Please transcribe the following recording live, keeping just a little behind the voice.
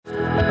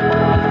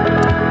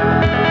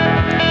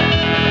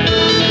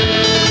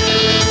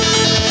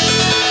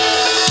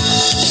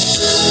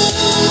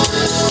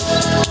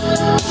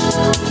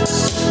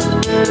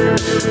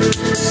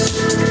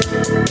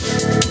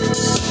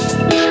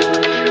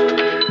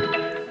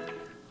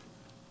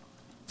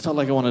Felt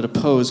like I wanted to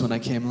pose when I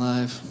came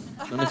live.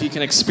 I don't know if you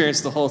can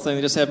experience the whole thing.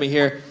 They just had me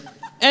here.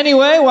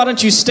 Anyway, why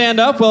don't you stand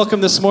up?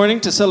 Welcome this morning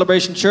to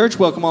Celebration Church.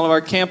 Welcome all of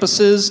our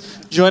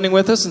campuses joining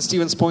with us in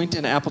Stevens Point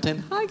and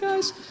Appleton. Hi,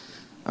 guys.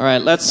 All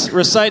right, let's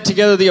recite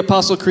together the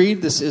Apostle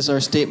Creed. This is our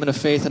statement of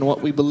faith and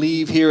what we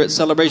believe here at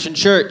Celebration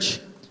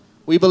Church.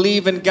 We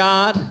believe in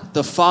God,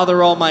 the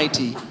Father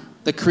Almighty,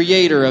 the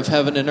Creator of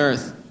heaven and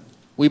earth.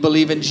 We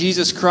believe in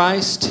Jesus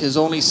Christ, His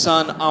only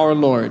Son, our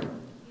Lord,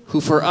 who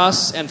for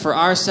us and for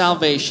our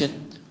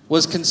salvation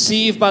was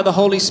conceived by the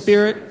Holy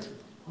Spirit,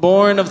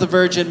 born of the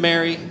Virgin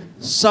Mary,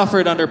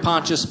 suffered under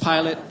Pontius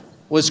Pilate,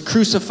 was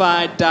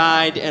crucified,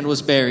 died, and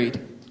was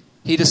buried.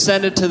 He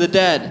descended to the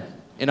dead,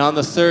 and on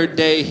the third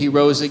day he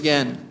rose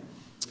again.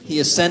 He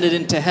ascended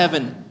into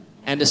heaven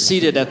and is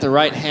seated at the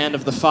right hand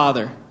of the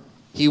Father.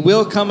 He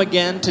will come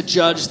again to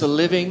judge the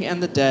living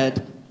and the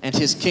dead, and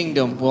his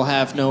kingdom will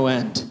have no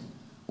end.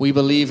 We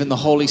believe in the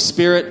Holy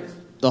Spirit,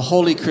 the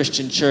holy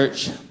Christian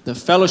church, the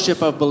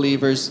fellowship of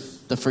believers,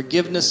 the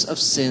forgiveness of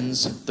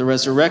sins, the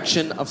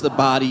resurrection of the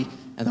body,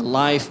 and the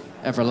life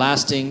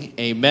everlasting.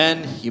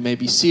 Amen. You may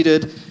be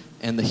seated.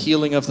 And the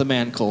healing of the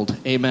man cold.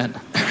 Amen.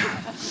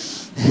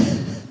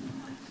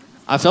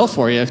 I fell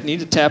for you. If you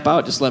need to tap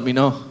out, just let me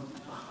know.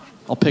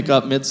 I'll pick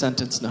up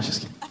mid-sentence. No,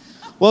 just kidding.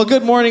 Well,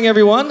 good morning,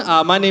 everyone.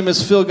 My name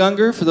is Phil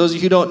Gunger. For those of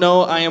you who don't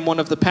know, I am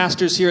one of the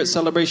pastors here at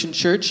Celebration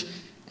Church.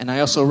 And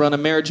I also run a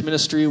marriage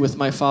ministry with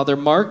my father,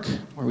 Mark,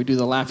 where we do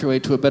the Laugh Your Way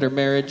to a Better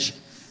Marriage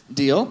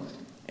deal.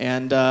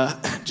 And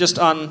just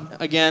on,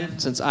 again,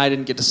 since I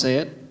didn't get to say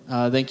it,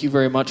 thank you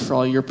very much for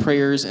all your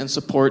prayers and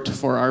support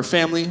for our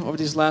family over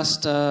these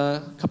last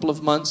couple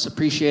of months.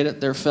 Appreciate it.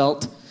 They're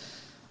felt.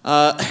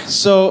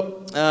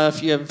 So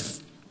if you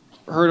have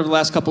heard of the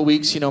last couple of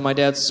weeks, you know my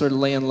dad's sort of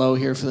laying low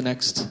here for the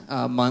next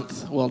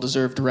month,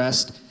 well-deserved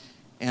rest.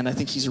 And I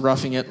think he's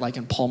roughing it like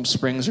in Palm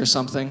Springs or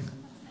something.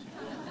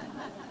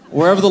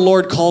 Wherever the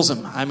Lord calls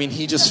him. I mean,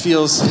 he just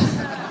feels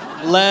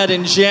led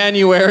in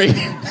January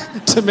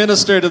to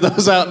minister to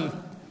those out in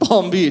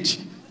Palm Beach.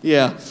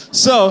 Yeah.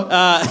 So,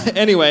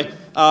 anyway,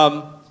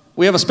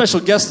 we have a special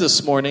guest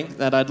this morning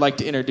that I'd like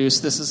to introduce.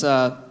 This is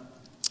a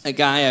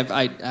guy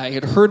I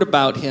had heard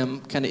about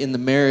him kind of in the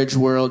marriage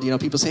world. You know,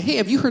 people say, hey,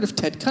 have you heard of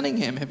Ted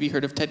Cunningham? Have you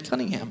heard of Ted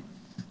Cunningham?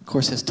 Of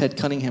course, has Ted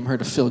Cunningham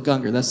heard of Phil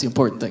Gunger? That's the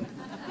important thing.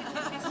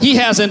 He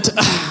hasn't.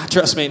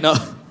 Trust me, no.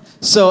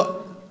 So,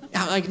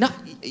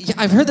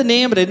 I've heard the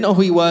name, but I didn't know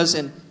who he was.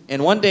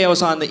 And one day I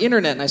was on the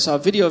internet and I saw a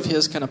video of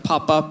his kind of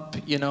pop up,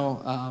 you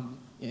know,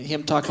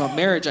 him talking about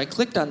marriage. I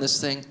clicked on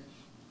this thing.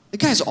 The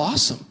guy's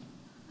awesome.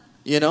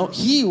 You know,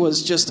 he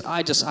was just,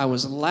 I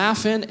was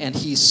laughing, and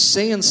he's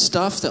saying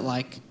stuff that,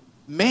 like,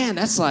 man,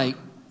 that's like,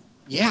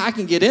 yeah, I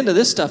can get into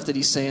this stuff that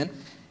he's saying.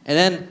 And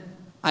then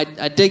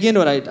I dig into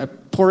it. I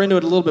pour into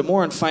it a little bit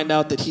more and find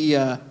out that he,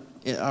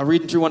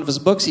 reading through one of his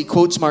books, he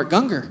quotes Mark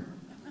Gunger.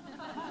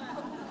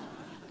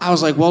 I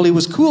was like, well, he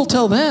was cool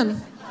till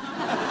then.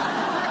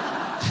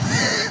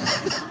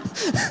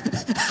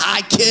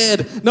 I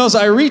kid. No, so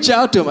I reach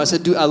out to him. I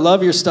said, dude, I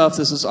love your stuff.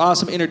 This is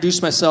awesome.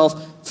 Introduced myself.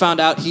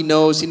 Found out he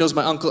knows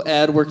my Uncle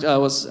Ed.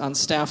 Was on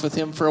staff with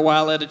him for a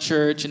while at a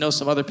church. You know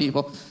some other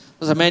people. I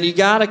was like, man, you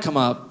got to come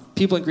up.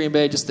 People in Green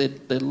Bay, just they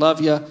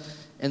love you.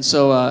 And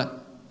so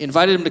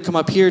invited him to come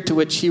up here, to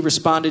which he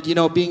responded, you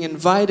know, being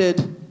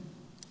invited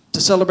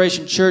to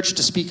Celebration Church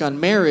to speak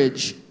on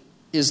marriage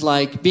is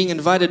like being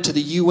invited to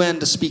the UN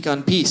to speak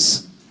on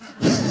peace.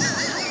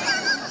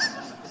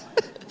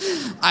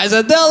 I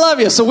said, they'll love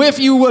you. So if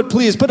you would,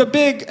 please put a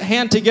big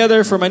hand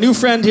together for my new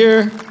friend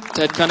here,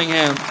 Ted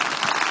Cunningham.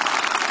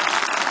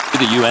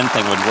 The UN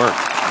thing would work.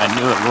 I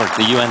knew it worked.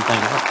 The UN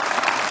thing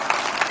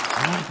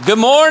worked. Good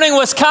morning,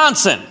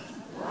 Wisconsin.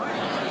 Good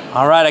morning.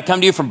 All right, I come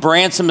to you from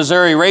Branson,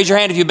 Missouri. Raise your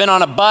hand if you've been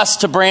on a bus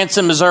to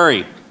Branson,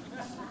 Missouri.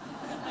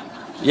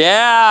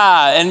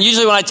 Yeah, and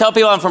usually when I tell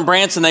people I'm from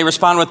Branson, they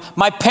respond with,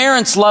 my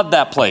parents love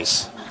that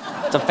place.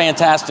 It's a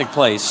fantastic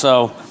place.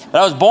 So, but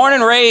I was born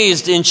and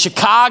raised in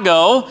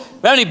Chicago.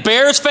 We have any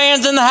Bears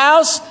fans in the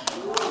house?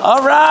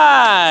 All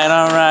right.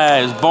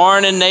 I was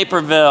born in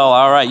Naperville.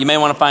 All right, you may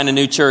want to find a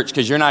new church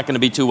because you're not going to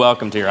be too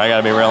welcomed here. I got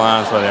to be real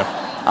honest with you.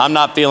 I'm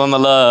not feeling the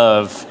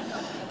love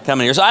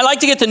coming here. So I'd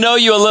like to get to know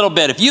you a little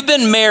bit. If you've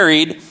been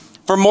married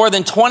for more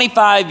than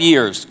 25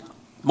 years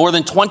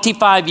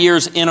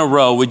in a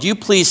row, would you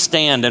please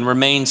stand and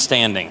remain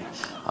standing?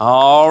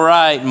 All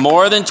right,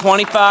 more than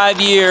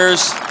 25 years.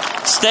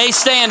 Stay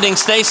standing,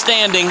 stay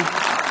standing.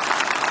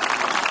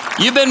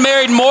 You've been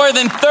married more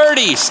than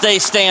 30, stay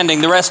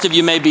standing. The rest of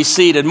you may be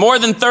seated. More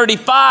than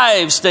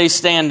 35, stay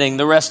standing.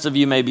 The rest of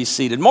you may be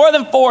seated. More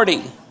than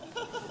 40.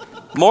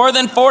 More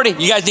than 40.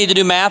 You guys need to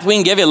do math? We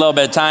can give you a little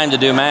bit of time to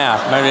do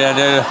math.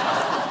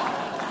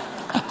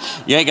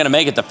 You ain't going to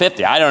make it to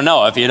 50. I don't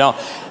know if you don't.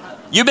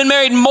 You've been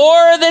married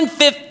more than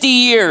 50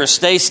 years.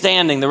 Stay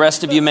standing. The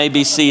rest of you may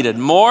be seated.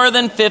 More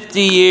than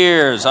 50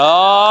 years.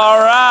 All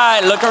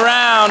right. Look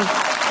around.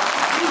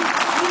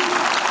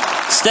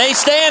 Stay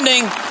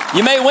standing.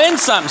 You may win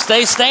something.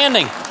 Stay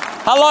standing.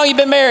 How long have you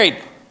been married?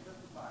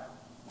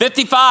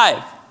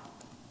 55.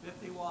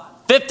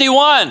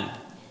 51.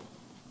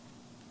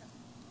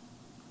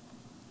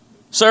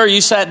 Sir,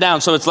 you sat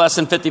down, so it's less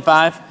than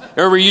 55?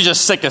 Or were you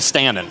just sick of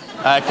standing?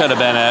 That could have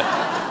been it.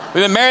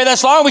 We've been married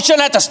this long? We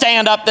shouldn't have to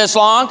stand up this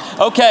long.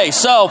 Okay,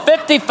 so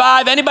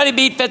 55. Anybody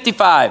beat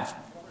 55?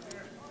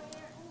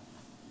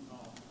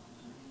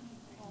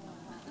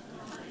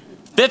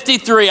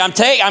 53.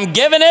 I'm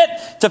giving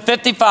it to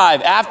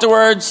 55.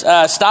 Afterwards,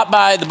 stop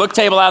by the book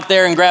table out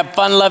there and grab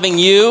Fun Loving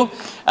You.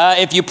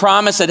 If you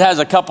promise, it has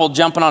a couple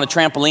jumping on a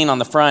trampoline on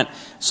the front.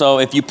 So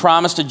if you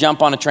promise to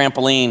jump on a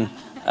trampoline,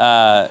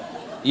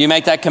 you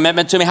make that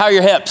commitment to me. How are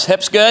your hips?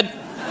 Hips good?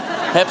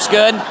 Hips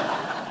good?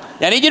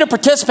 I need you to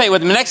participate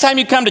with me. Next time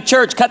you come to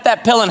church, cut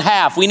that pill in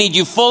half. We need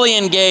you fully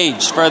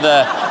engaged for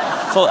the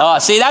full.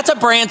 See, that's a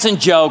Branson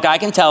joke. I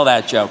can tell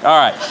that joke. All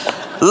right.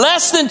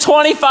 Less than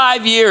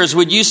 25 years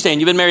would you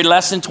stand? You've been married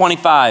less than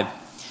 25.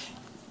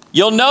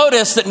 You'll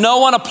notice that no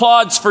one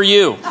applauds for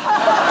you.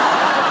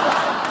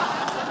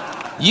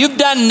 You've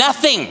done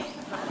nothing.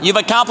 You've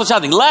accomplished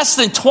nothing. Less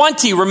than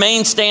 20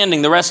 remain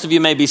standing. The rest of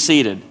you may be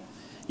seated.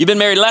 You've been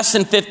married less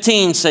than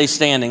 15, stay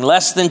standing.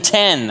 Less than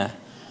 10.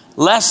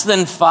 Less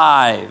than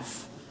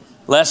 5.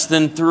 Less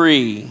than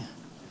 3.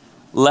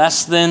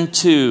 Less than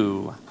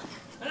 2.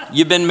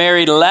 You've been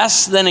married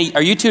less than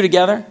are you two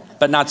together?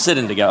 But not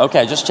sitting together.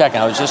 Okay, just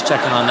checking. I was just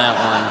checking on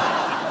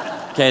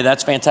that one. Okay,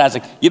 that's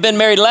fantastic. You've been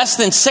married less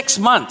than 6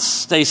 months.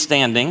 Stay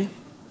standing.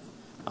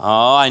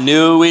 Oh, I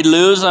knew we'd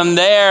lose them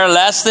there.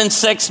 Less than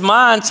 6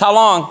 months. How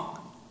long?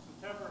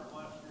 September of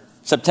last year.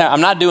 September. I'm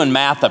not doing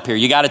math up here.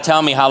 You got to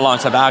tell me how long.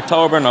 So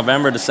October,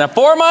 November, December.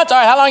 4 months? All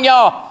right, how long,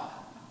 y'all?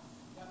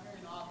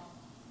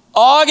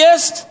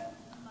 August?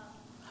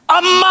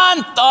 A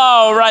month.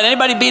 All right.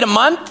 Anybody beat a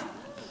month?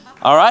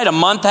 All right, a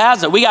month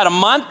has it. We got a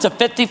month to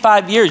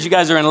 55 years. You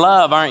guys are in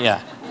love, aren't you?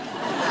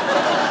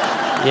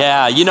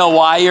 Yeah, you know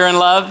why you're in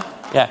love?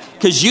 Yeah,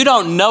 because you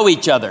don't know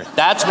each other.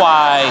 That's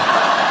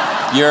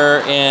why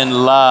you're in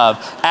love.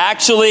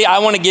 Actually, I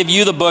want to give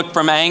you the book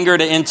From Anger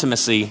to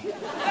Intimacy.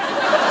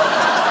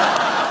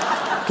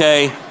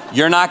 Okay,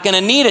 you're not going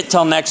to need it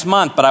till next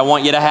month, but I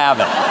want you to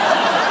have it.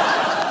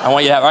 All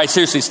right,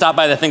 seriously, stop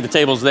by. I think the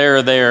table's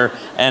there,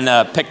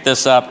 and pick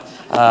this up.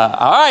 All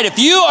right, if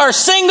you are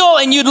single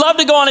and you'd love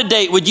to go on a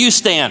date, would you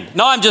stand?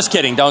 No, I'm just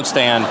kidding. Don't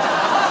stand.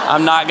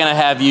 I'm not going to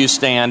have you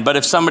stand. But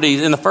if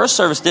somebody in the first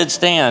service did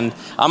stand,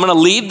 I'm going to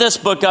leave this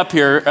book up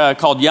here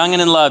called Young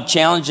and in Love,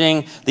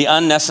 Challenging the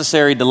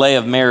Unnecessary Delay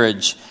of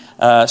Marriage.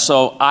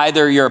 So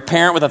either you're a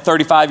parent with a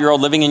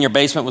 35-year-old living in your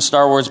basement with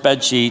Star Wars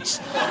bed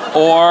sheets,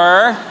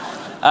 or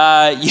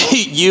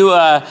you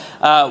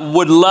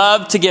would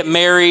love to get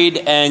married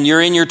and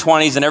you're in your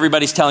 20s and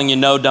everybody's telling you,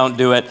 no, don't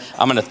do it.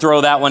 I'm going to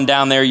throw that one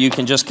down there. You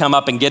can just come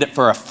up and get it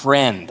for a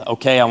friend,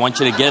 okay? I want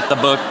you to get the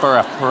book for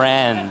a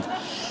friend.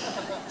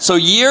 So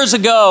years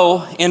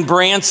ago in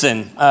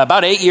Branson,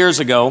 about 8 years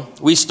ago,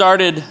 we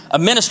started a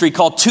ministry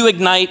called To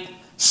Ignite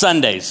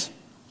Sundays.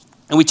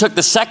 And we took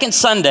the second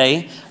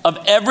Sunday of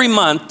every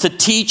month to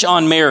teach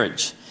on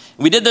marriage.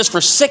 We did this for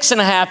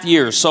 6.5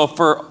 years. So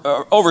for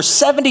over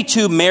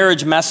 72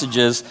 marriage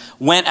messages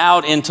went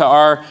out into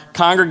our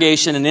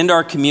congregation and into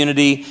our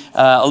community.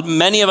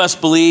 Many of us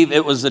believe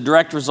it was the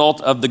direct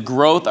result of the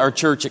growth our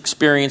church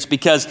experienced,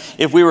 because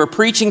if we were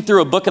preaching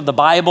through a book of the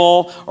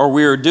Bible or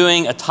we were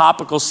doing a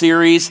topical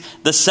series,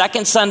 the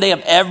second Sunday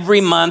of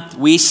every month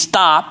we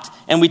stopped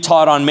and we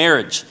taught on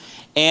marriage.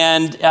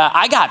 And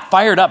I got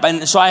fired up.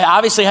 And so I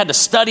obviously had to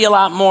study a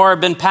lot more. I've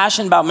been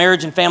passionate about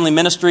marriage and family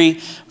ministry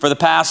for the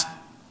past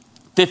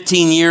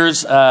 15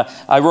 years.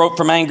 I wrote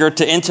From Anger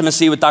to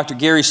Intimacy with Dr.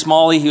 Gary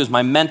Smalley. He was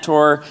my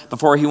mentor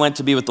before he went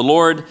to be with the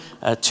Lord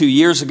 2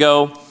 years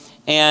ago.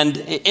 And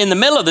in the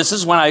middle of this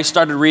is when I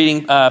started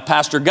reading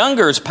Pastor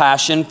Gunger's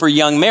passion for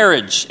young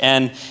marriage.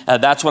 And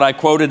that's what I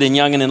quoted in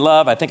Young and in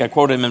Love. I think I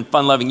quoted him in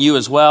Fun Loving You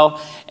as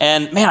well.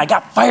 And man, I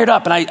got fired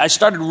up and I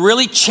started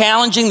really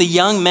challenging the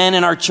young men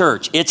in our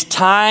church. It's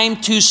time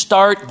to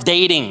start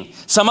dating.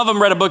 Some of them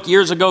read a book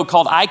years ago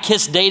called I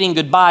Kissed Dating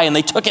Goodbye, and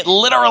they took it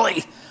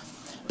literally.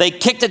 They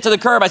kicked it to the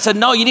curb. I said,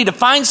 no, you need to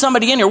find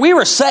somebody in here. We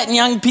were setting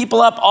young people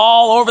up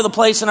all over the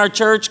place in our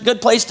church. Good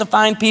place to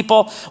find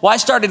people. Well, I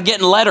started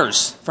getting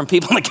letters from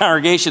people in the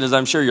congregation, as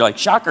I'm sure you're like,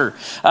 shocker.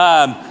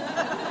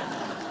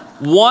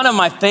 One of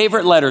my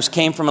favorite letters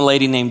came from a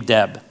lady named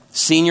Deb,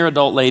 senior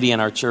adult lady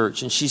in our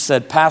church. And she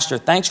said, Pastor,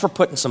 thanks for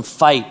putting some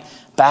fight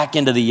back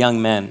into the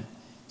young men.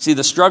 See,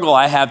 the struggle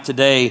I have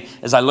today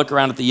as I look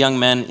around at the young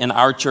men in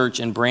our church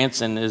in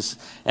Branson is,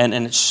 and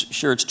it's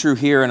true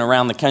here and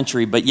around the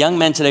country, but young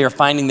men today are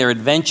finding their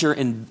adventure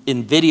in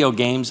video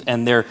games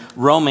and their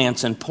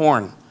romance in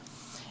porn.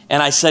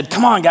 And I said,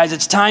 come on, guys,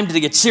 it's time to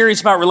get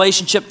serious about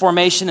relationship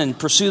formation and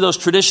pursue those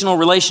traditional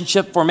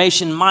relationship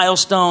formation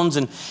milestones.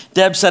 And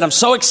Deb said, I'm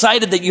so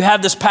excited that you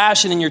have this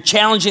passion and you're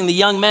challenging the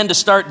young men to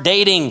start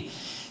dating.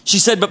 She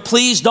said, but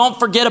please don't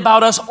forget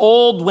about us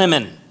old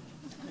women.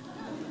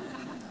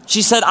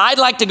 She said, I'd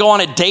like to go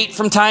on a date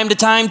from time to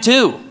time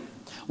too.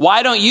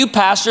 Why don't you,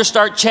 Pastor,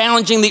 start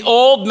challenging the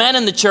old men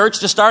in the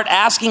church to start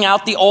asking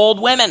out the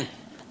old women?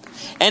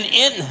 And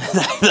in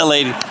the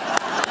lady.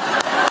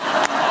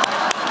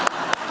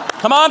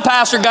 Come on,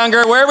 Pastor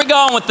Gunger, where are we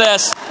going with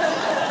this?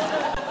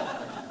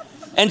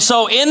 And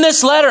so in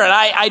this letter, and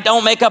I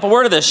don't make up a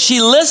word of this,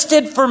 she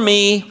listed for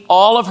me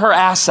all of her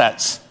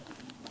assets.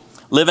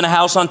 Live in a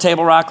house on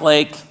Table Rock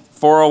Lake,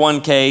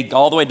 401k,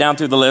 all the way down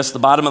through the list. The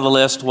bottom of the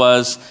list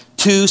was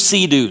 2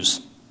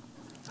 Sea-Doos.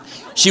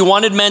 She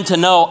wanted men to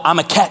know I'm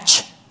a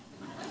catch.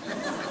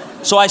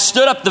 So I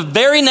stood up the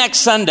very next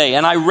Sunday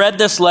and I read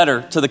this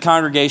letter to the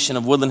congregation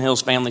of Woodland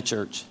Hills Family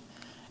Church.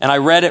 And I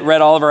read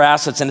all of her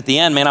assets. And at the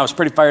end, man, I was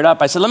pretty fired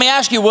up. I said, let me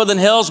ask you, Woodland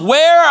Hills,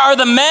 where are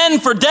the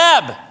men for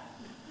Deb?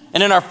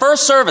 And in our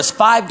first service,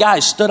 5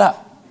 guys stood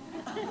up.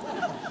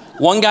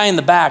 One guy in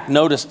the back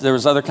noticed there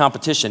was other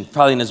competition,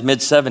 probably in his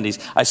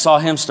mid-70s. I saw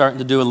him starting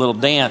to do a little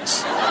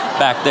dance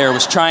back there,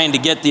 was trying to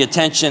get the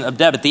attention of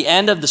Deb. At the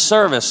end of the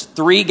service,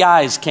 3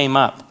 guys came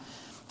up.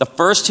 The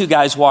first 2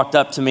 guys walked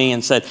up to me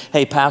and said,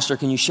 hey, Pastor,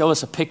 can you show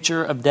us a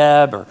picture of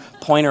Deb or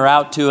point her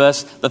out to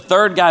us? The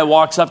third guy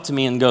walks up to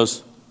me and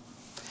goes,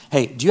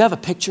 hey, do you have a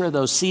picture of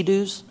those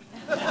Sea-Doos?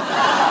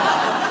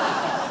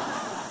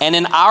 And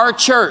in our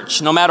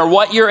church, no matter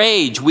what your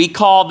age, we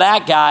call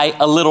that guy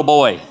a little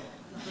boy.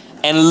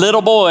 And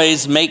little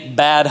boys make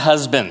bad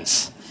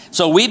husbands.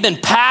 So we've been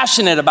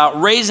passionate about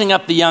raising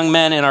up the young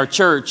men in our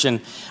church. And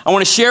I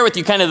want to share with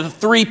you kind of the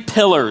 3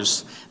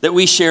 pillars that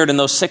we shared in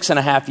those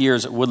 6.5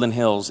 years at Woodland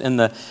Hills in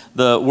the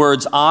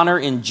words honor,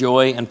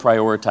 enjoy, and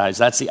prioritize.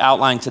 That's the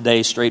outline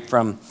today, straight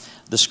from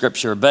the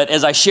scripture. But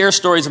as I share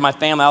stories of my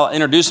family, I'll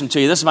introduce them to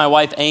you. This is my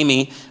wife,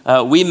 Amy.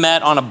 We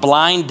met on a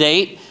blind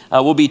date.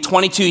 We'll be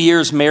 22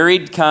 years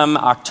married come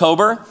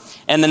October.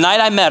 And the night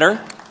I met her,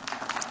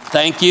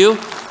 thank you.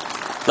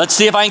 Let's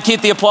see if I can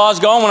keep the applause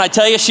going when I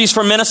tell you she's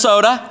from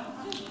Minnesota.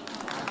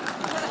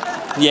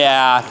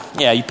 Yeah,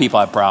 you people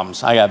have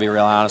problems. I got to be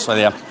real honest with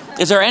you.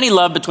 Is there any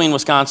love between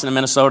Wisconsin and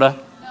Minnesota?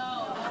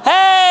 No.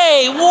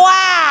 Hey,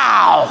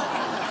 wow!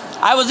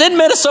 I was in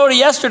Minnesota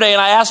yesterday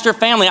and I asked her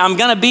family, I'm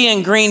going to be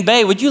in Green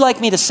Bay. Would you like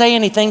me to say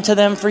anything to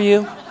them for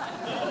you?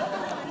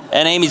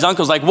 And Amy's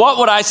uncle's like, what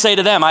would I say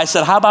to them? I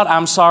said, how about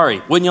I'm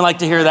sorry? Wouldn't you like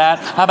to hear that?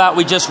 How about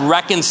we just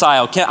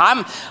reconcile?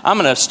 I'm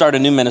going to start a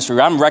new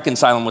ministry. I'm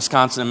reconciling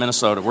Wisconsin and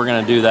Minnesota. We're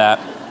going to do that.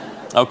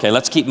 Okay,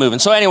 let's keep moving.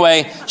 So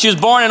anyway, she was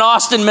born in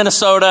Austin,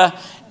 Minnesota.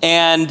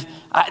 And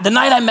the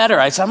night I met her,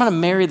 I said, I'm going to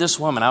marry this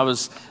woman. I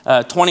was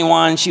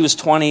 21. She was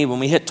 20. When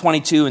we hit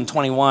 22 and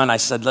 21, I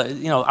said,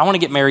 I want to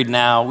get married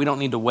now. We don't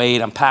need to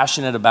wait. I'm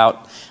passionate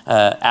about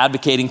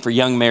advocating for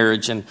young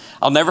marriage. And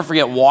I'll never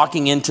forget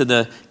walking into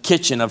the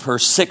kitchen of her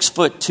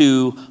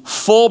 6'2",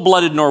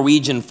 full-blooded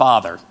Norwegian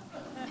father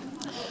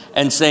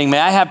and saying, may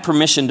I have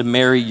permission to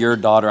marry your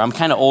daughter? I'm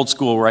kind of old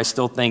school where I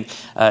still think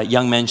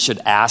young men should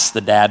ask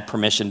the dad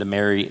permission to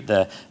marry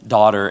the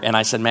daughter. And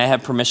I said, may I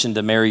have permission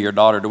to marry your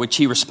daughter? To which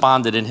he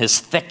responded in his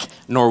thick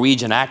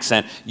Norwegian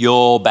accent,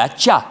 yo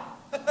betcha.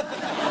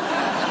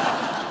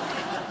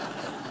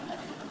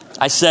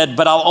 I said,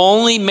 but I'll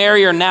only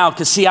marry her now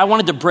because, see, I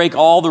wanted to break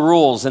all the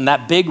rules. And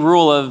that big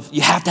rule of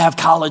you have to have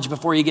college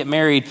before you get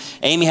married.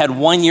 Amy had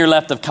 1 year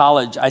left of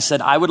college. I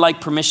said, I would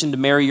like permission to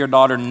marry your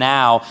daughter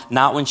now,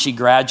 not when she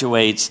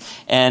graduates.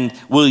 And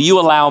will you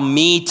allow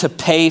me to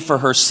pay for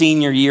her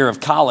senior year of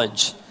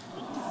college?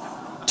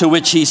 To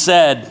which he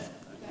said,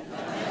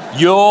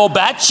 you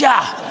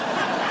betcha.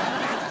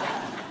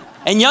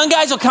 And young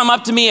guys will come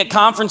up to me at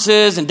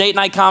conferences and date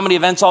night comedy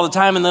events all the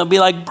time, and they'll be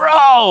like,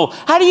 bro,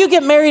 how do you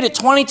get married at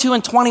 22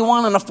 and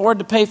 21 and afford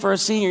to pay for a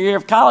senior year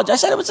of college? I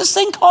said, it was this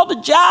thing called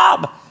a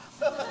job.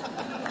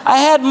 I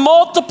had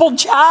multiple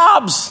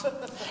jobs.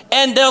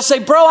 And they'll say,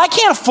 bro, I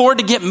can't afford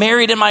to get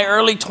married in my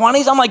early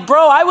 20s. I'm like,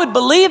 bro, I would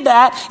believe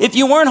that if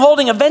you weren't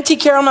holding a venti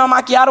caramel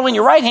macchiato in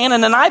your right hand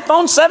and an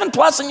iPhone 7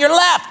 Plus in your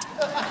left.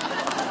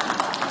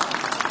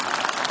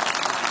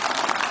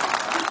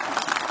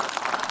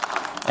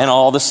 And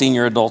all the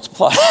senior adults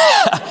plus.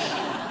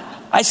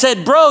 I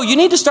said, bro, you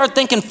need to start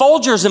thinking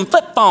Folgers and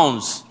flip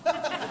phones.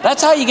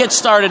 That's how you get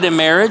started in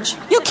marriage.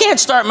 You can't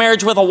start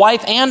marriage with a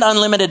wife and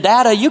unlimited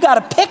data. You got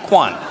to pick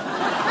one.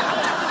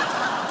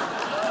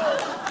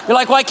 You're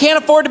like, well, I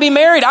can't afford to be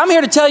married. I'm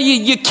here to tell you,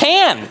 you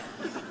can.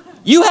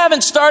 You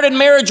haven't started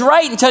marriage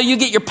right until you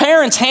get your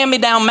parents'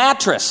 hand-me-down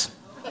mattress.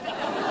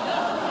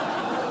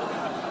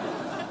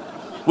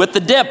 With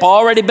the dip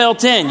already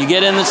built in. You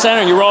get in the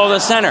center and you roll to the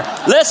center.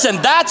 Listen,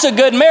 that's a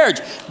good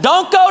marriage.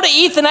 Don't go to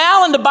Ethan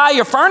Allen to buy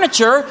your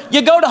furniture.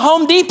 You go to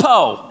Home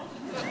Depot.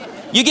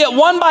 You get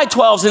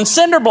 1x12s and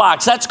cinder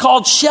blocks. That's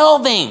called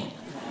shelving.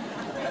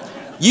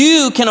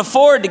 You can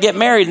afford to get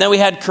married. And then we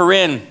had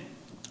Corinne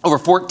over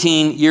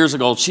 14 years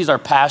ago. She's our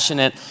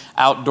passionate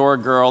outdoor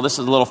girl. This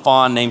is a little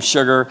fawn named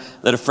Sugar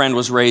that a friend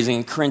was raising.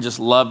 And Corinne just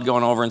loved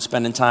going over and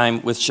spending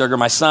time with Sugar.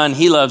 My son,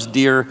 he loves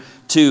deer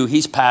too.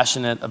 He's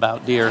passionate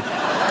about deer.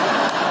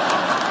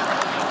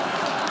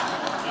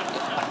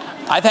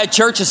 I've had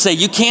churches say,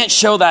 you can't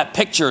show that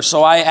picture.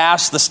 So I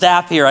asked the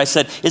staff here, I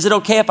said, is it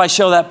okay if I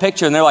show that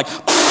picture? And they're like,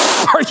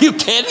 are you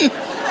kidding?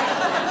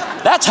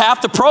 That's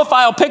half the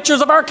profile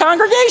pictures of our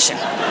congregation.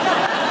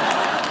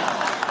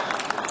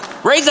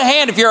 Raise a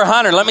hand if you're a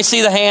hunter. Let me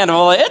see the hand.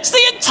 Well, it's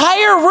the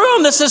entire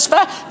room. Is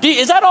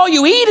that all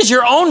you eat? Is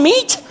your own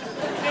meat?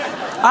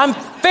 I'm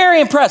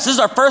very impressed. This is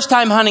our first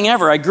time hunting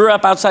ever. I grew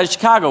up outside of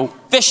Chicago,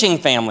 fishing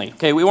family.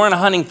 Okay, we weren't a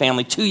hunting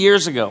family 2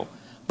 years ago.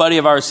 A buddy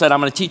of ours said, I'm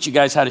going to teach you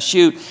guys how to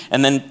shoot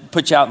and then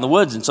put you out in the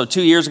woods. And so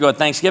 2 years ago at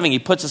Thanksgiving, he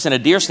puts us in a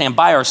deer stand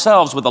by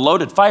ourselves with a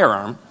loaded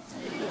firearm.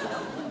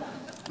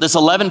 This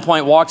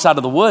 11-point walks out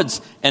of the woods,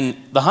 and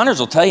the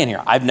hunters will tell you in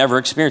here, I've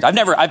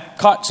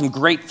caught some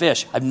great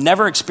fish. I've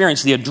never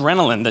experienced the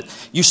adrenaline that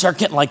you start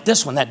getting like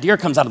this when that deer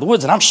comes out of the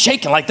woods, and I'm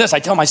shaking like this. I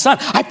tell my son,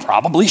 I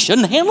probably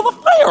shouldn't handle the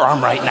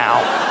firearm right now.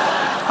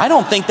 I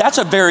don't think that's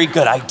a very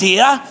good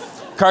idea.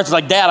 Carson's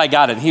like, Dad, I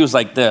got it. And he was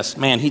like this.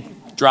 Man, he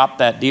dropped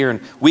that deer,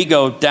 and we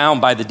go down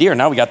by the deer.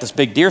 Now we got this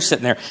big deer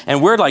sitting there,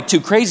 and we're like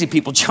two crazy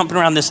people jumping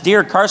around this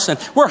deer. Carson,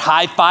 we're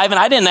high-fiving.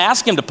 I didn't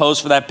ask him to pose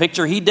for that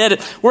picture. He did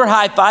it. We're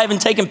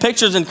high-fiving, taking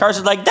pictures, and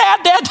Carson's like, Dad,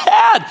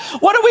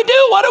 what do we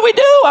do? What do we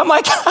do? I'm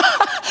like,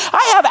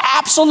 I have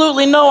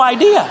absolutely no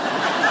idea.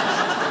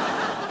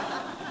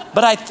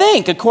 But I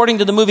think, according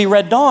to the movie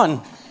Red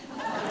Dawn,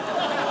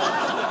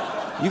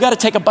 you got to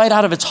take a bite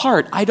out of its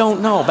heart. I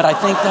don't know, but I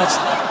think that's...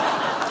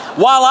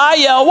 While I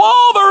yell,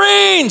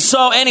 Wolverine!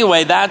 So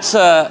anyway, that's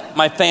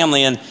my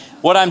family. And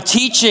what I'm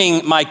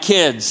teaching my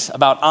kids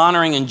about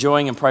honoring,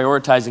 enjoying, and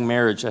prioritizing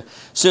marriage.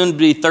 Soon to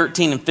be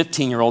 13 and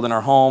 15-year-old in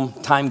our home.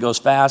 Time goes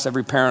fast.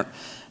 Every parent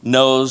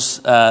knows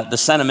the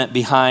sentiment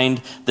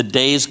behind the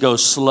days go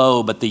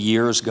slow, but the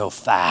years go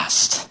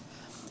fast.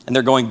 And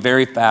they're going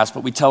very fast.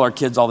 But we tell our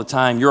kids all the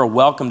time, you're a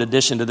welcomed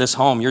addition to this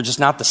home. You're just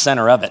not the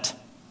center of it.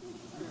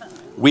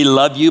 We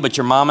love you, but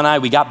your mom and I,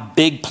 we got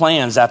big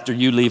plans after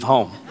you leave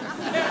home.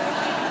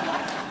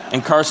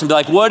 And Carson be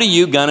like, what are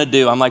you going to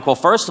do? I'm like, well,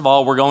 first of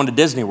all, we're going to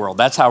Disney World.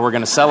 That's how we're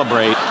going to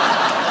celebrate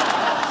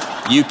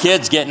you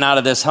kids getting out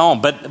of this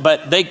home. But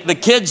the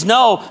kids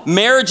know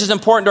marriage is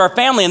important to our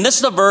family. And this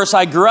is a verse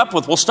I grew up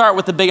with. We'll start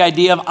with the big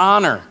idea of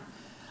honor.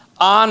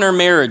 Honor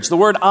marriage. The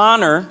word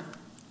honor,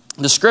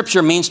 the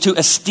scripture means to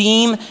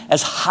esteem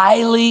as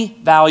highly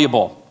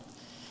valuable.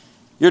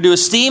 You're to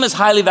esteem as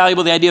highly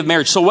valuable the idea of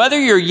marriage. So whether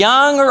you're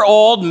young or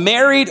old,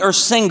 married or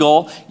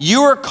single,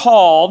 you are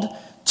called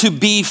to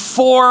be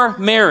for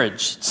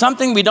marriage.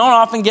 Something we don't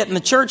often get in the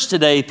church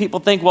today.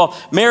 People think, well,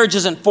 marriage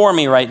isn't for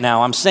me right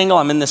now. I'm single.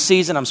 I'm in this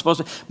season. I'm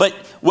supposed to. But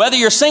whether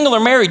you're single or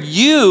married,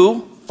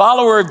 you,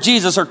 follower of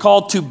Jesus, are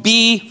called to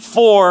be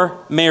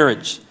for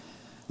marriage.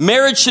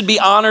 Marriage should be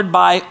honored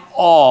by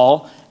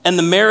all, and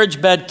the marriage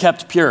bed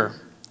kept pure.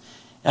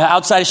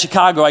 Outside of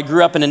Chicago, I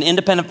grew up in an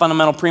independent,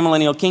 fundamental,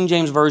 premillennial, King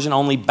James Version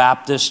only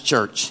Baptist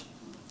church.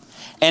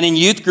 And in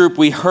youth group,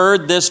 we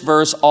heard this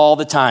verse all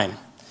the time.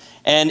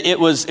 And it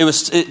was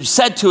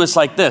said to us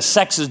like this: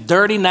 sex is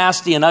dirty,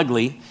 nasty, and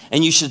ugly,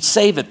 and you should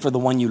save it for the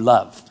one you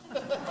love.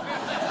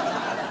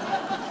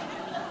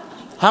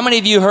 How many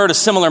of you heard a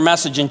similar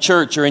message in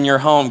church or in your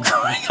home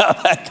growing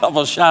up? That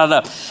couple shot it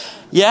up.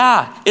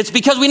 Yeah, it's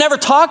because we never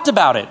talked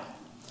about it.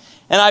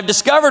 And I've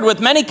discovered with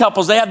many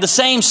couples, they have the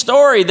same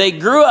story. They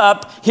grew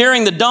up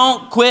hearing the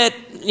don't quit,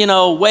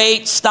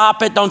 wait,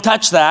 stop it, don't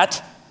touch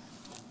that.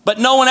 But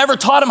no one ever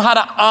taught them how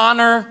to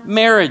honor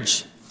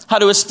marriage. How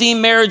to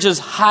esteem marriage as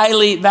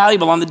highly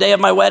valuable. On the day of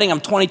my wedding,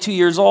 I'm 22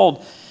 years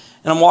old,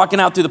 and I'm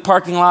walking out through the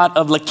parking lot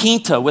of La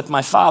Quinta with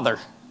my father.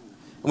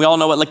 And we all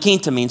know what La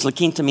Quinta means. La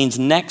Quinta means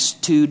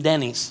next to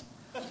Denny's.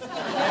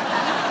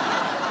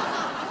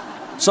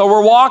 So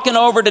we're walking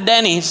over to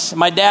Denny's.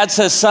 My dad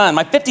says, son,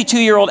 my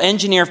 52-year-old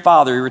engineer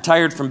father, he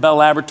retired from Bell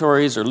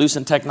Laboratories or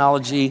Lucent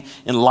Technology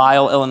in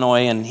Lisle,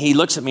 Illinois, and he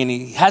looks at me and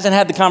he hasn't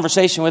had the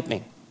conversation with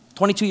me.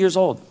 22 years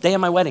old, day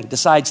of my wedding,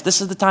 decides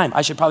this is the time.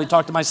 I should probably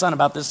talk to my son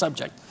about this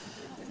subject.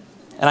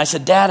 And I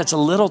said, Dad, it's a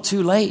little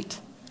too late.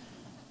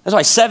 That's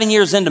why 7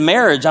 years into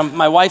marriage,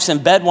 my wife's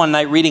in bed one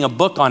night reading a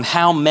book on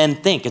how men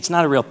think. It's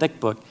not a real thick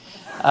book.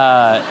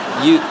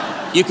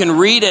 You can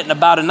read it in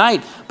about a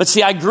night. But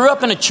see, I grew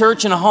up in a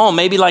church and a home,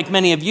 maybe like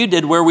many of you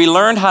did, where we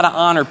learned how to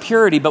honor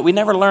purity, but we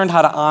never learned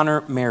how to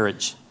honor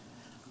marriage.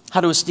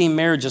 How to esteem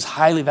marriage as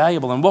highly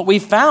valuable. And what we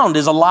found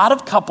is a lot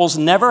of couples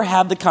never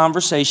have the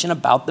conversation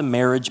about the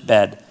marriage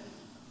bed.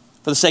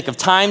 For the sake of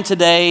time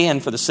today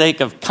and for the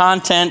sake of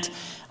content,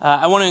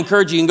 I want to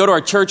encourage you, you can go to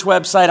our church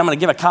website. I'm going to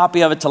give a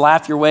copy of it to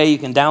Laugh Your Way. You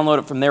can download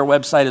it from their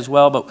website as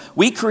well. But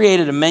we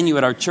created a menu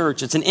at our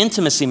church. It's an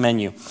intimacy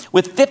menu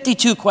with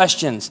 52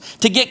 questions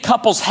to get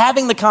couples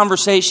having the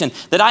conversation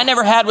that I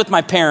never had with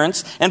my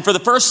parents and for the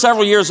first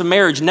several years of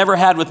marriage never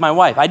had with my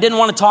wife. I didn't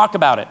want to talk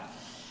about it.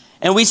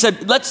 And we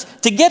said,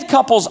 to get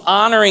couples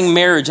honoring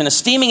marriage and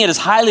esteeming it as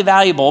highly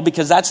valuable,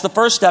 because that's the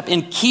first step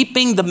in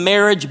keeping the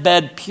marriage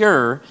bed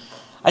pure,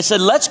 I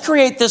said, let's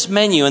create this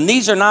menu. And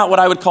these are not what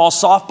I would call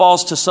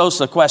softballs to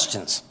Sosa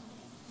questions.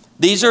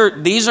 These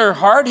are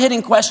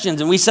hard-hitting questions.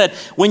 And we said,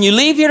 when you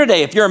leave here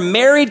today, if you're a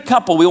married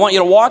couple, we want you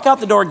to walk out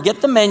the door,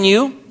 get the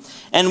menu,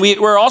 and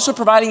we're also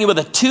providing you with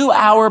a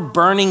 2-hour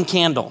burning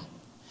candle.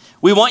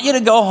 We want you to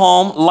go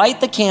home, light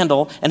the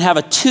candle, and have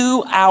a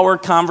 2-hour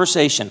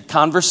conversation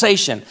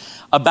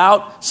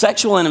about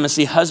sexual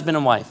intimacy, husband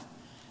and wife.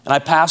 And I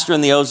pastor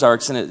in the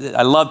Ozarks, and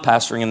I love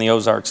pastoring in the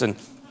Ozarks. And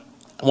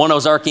one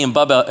Ozarkian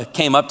Bubba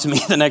came up to me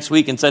the next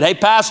week and said, hey,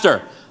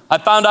 pastor, I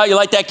found out you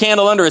light that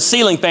candle under a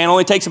ceiling fan. It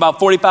only takes about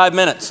 45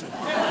 minutes.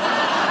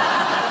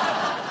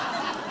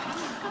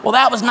 Well,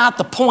 that was not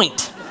the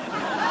point.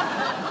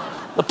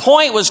 The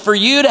point was for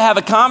you to have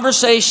a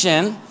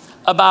conversation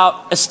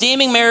about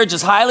esteeming marriage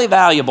as highly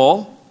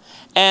valuable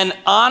and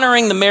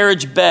honoring the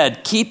marriage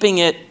bed, keeping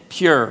it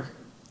pure.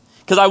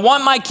 Because I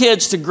want my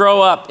kids to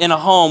grow up in a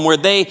home where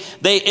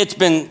it's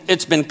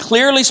been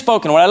clearly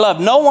spoken. What I love,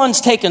 no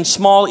one's taken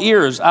small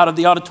ears out of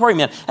the auditorium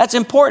yet. That's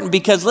important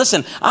because,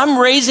 listen, I'm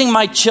raising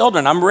my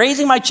children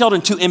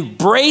to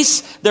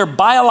embrace their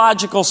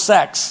biological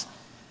sex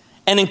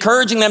and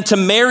encouraging them to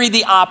marry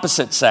the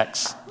opposite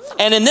sex.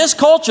 And in this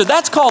culture,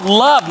 that's called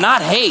love,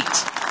 not hate.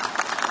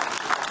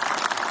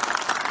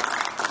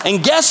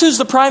 And guess who's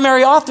the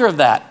primary author of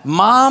that?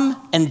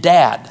 Mom and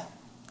dad.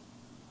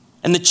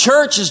 And the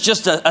church is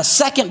just a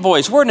second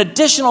voice. We're an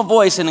additional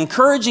voice in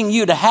encouraging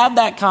you to have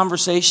that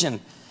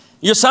conversation.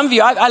 Some of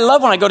you, I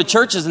love when I go to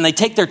churches and they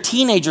take their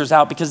teenagers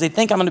out because they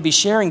think I'm going to be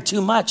sharing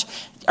too much.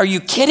 Are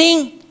you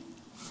kidding?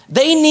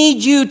 They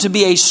need you to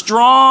be a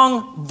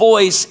strong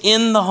voice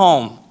in the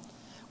home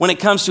when it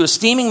comes to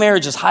esteeming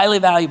marriage as highly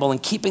valuable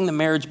and keeping the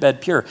marriage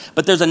bed pure.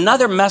 But there's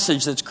another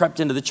message that's crept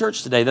into the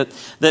church today,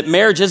 that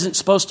marriage isn't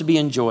supposed to be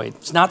enjoyed.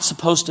 It's not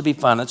supposed to be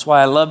fun. That's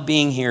why I love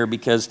being here,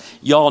 because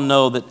y'all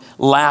know that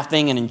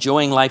laughing and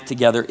enjoying life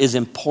together is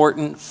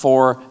important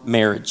for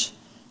marriage.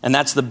 And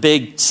that's the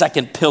big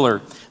second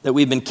pillar that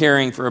we've been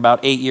carrying for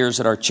about 8 years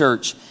at our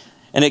church.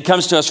 And it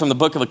comes to us from the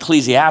book of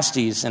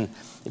Ecclesiastes. And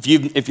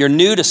if you're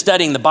new to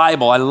studying the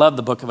Bible, I love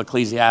the book of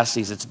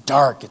Ecclesiastes. It's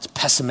dark, it's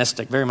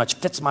pessimistic, very much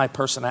fits my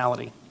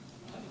personality.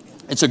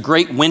 It's a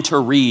great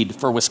winter read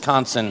for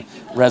Wisconsin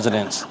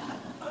residents.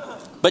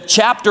 But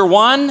chapter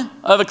 1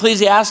 of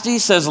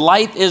Ecclesiastes says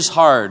life is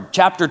hard.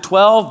 Chapter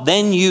 12,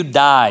 then you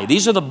die.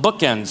 These are the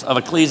bookends of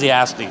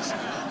Ecclesiastes.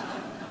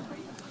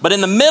 But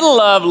in the middle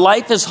of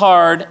life is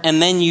hard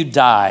and then you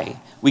die,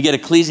 we get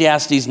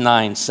Ecclesiastes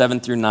 9, 7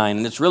 through 9.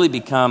 And it's really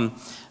become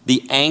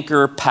the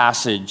anchor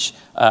passage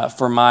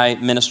for my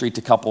ministry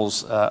to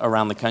couples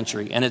around the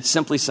country. And it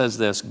simply says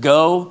this: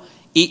 go,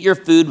 eat your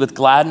food with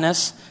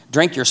gladness,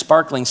 drink your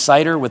sparkling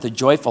cider with a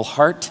joyful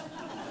heart,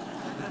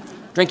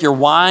 drink your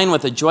wine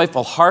with a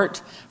joyful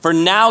heart, for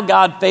now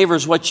God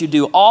favors what you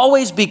do.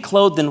 Always be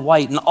clothed in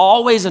white and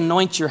always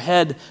anoint your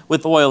head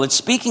with oil. It's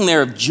speaking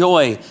there of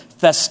joy,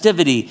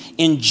 festivity,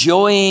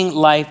 enjoying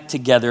life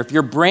together. If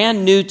you're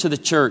brand new to the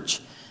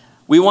church,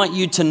 we want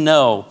you to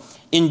know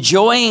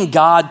enjoying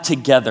God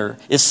together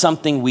is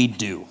something we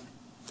do.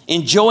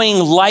 Enjoying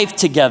life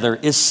together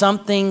is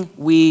something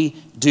we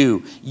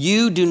do.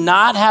 You do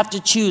not have to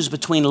choose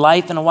between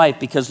life and a wife,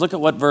 because look at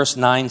what verse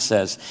 9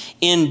 says.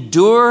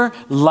 Endure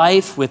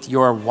life with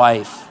your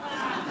wife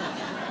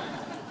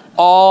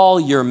all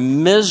your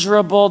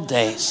miserable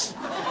days.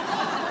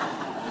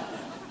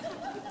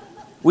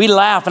 We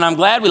laugh, and I'm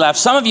glad we laugh.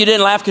 Some of you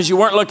didn't laugh because you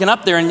weren't looking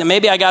up there, and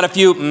maybe I got a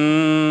few,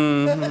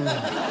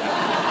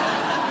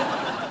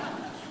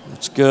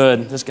 It's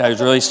good. This guy's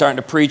really starting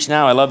to preach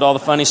now. I loved all the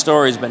funny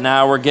stories, but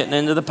now we're getting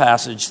into the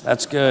passage.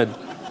 That's good.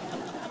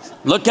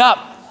 Look up.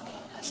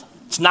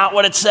 It's not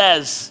what it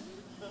says.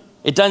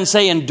 It doesn't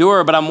say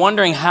endure, but I'm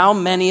wondering how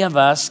many of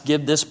us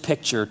give this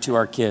picture to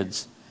our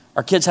kids.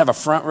 Our kids have a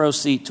front row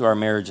seat to our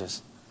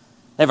marriages.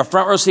 They have a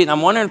front row seat, and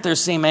I'm wondering if they're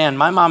seeing, man,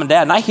 my mom and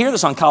dad, and I hear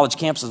this on college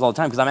campuses all the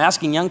time because I'm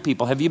asking young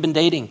people, have you been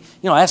dating?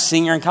 You know, I ask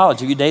senior in college,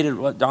 have you dated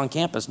on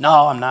campus?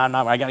 No, I'm not.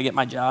 I got to get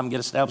my job and get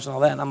established and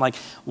all that. And I'm like,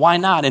 why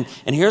not? And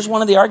here's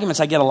one of the arguments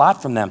I get a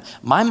lot from them.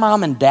 My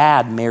mom and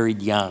dad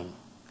married young,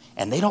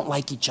 and they don't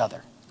like each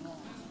other.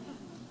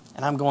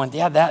 And I'm going,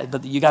 yeah,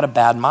 but you got a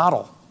bad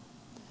model.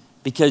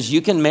 Because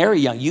you can marry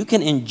young. You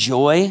can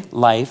enjoy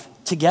life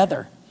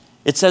together.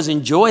 It says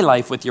enjoy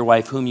life with your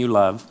wife whom you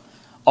love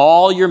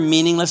all your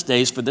meaningless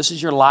days, for this is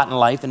your lot in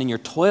life, and in your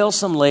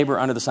toilsome labor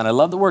under the sun. I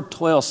love the word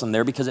toilsome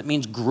there because it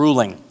means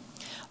grueling.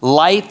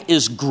 Life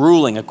is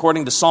grueling.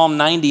 According to Psalm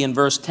 90 and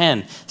verse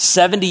 10,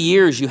 70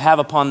 years you have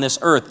upon this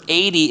earth,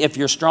 80 if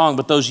you're strong,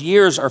 but those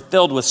years are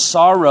filled with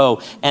sorrow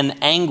and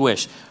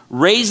anguish.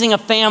 Raising a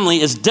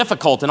family is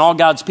difficult, and all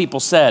God's people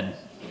said.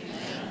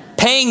 Amen.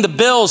 Paying the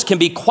bills can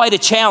be quite a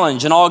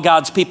challenge, and all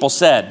God's people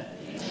said.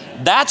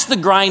 That's the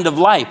grind of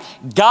life.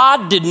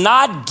 God did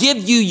not give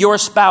you your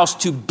spouse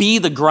to be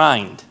the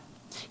grind.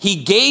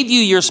 He gave you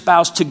your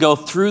spouse to go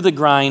through the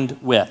grind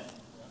with.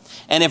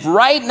 And if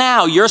right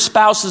now your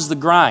spouse is the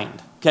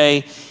grind,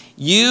 okay,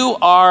 you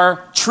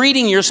are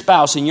treating your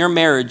spouse in your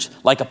marriage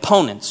like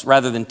opponents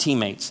rather than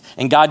teammates.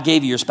 And God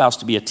gave you your spouse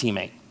to be a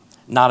teammate,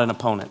 not an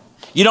opponent.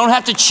 You don't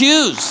have to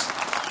choose.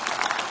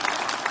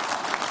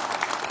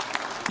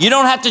 You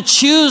don't have to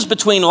choose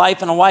between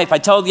life and a wife. I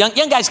tell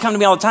young guys come to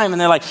me all the time and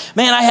they're like,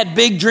 man, I had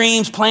big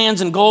dreams, plans,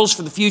 and goals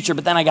for the future,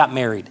 but then I got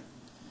married.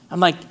 I'm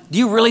like, do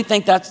you really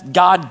think that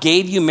God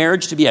gave you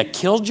marriage to be a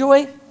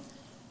killjoy?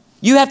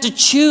 You have to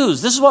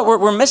choose. This is what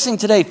we're missing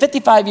today.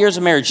 55 years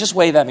of marriage. Just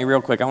wave at me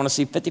real quick. I want to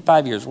see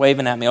 55 years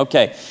waving at me.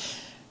 Okay.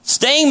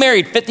 Staying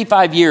married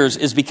 55 years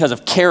is because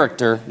of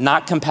character,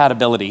 not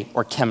compatibility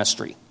or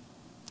chemistry.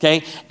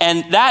 Okay?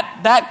 And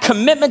that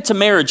commitment to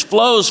marriage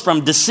flows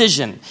from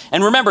decision.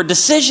 And remember,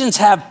 decisions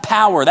have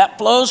power. That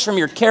flows from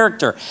your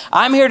character.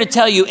 I'm here to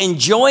tell you,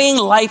 enjoying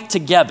life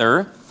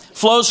together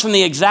flows from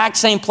the exact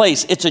same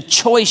place. It's a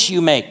choice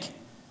you make.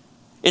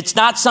 It's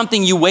not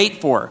something you wait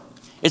for.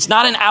 It's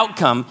not an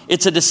outcome.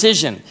 It's a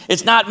decision.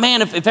 It's not,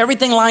 man, if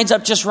everything lines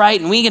up just right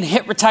and we can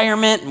hit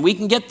retirement and we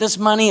can get this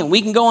money and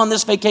we can go on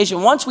this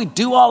vacation. Once we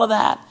do all of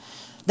that,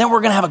 then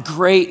we're going to have a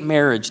great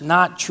marriage.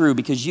 Not true,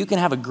 because you can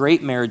have a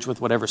great marriage with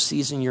whatever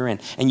season you're in,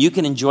 and you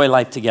can enjoy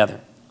life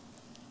together.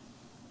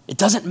 It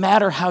doesn't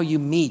matter how you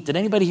meet. Did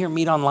anybody here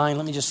meet online?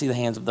 Let me just see the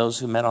hands of those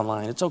who met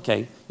online. It's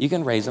okay. You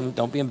can raise them.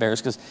 Don't be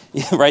embarrassed,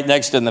 because right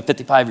next to them, the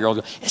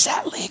 55-year-old goes, is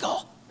that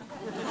legal?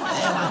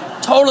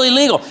 Totally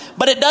legal.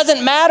 But it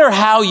doesn't matter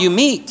how you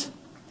meet.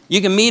 You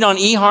can meet on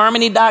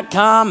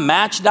eharmony.com,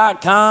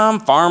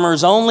 match.com,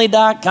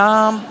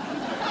 farmersonly.com.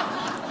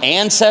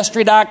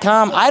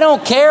 Ancestry.com. I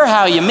don't care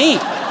how you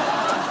meet.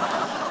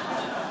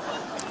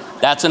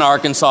 That's an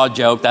Arkansas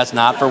joke. That's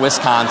not for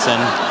Wisconsin.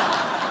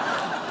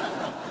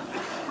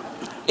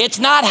 It's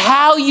not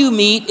how you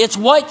meet. It's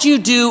what you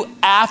do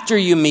after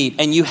you meet.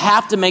 And you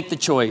have to make the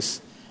choice.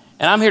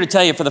 And I'm here to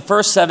tell you, for the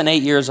first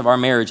 7-8 years of our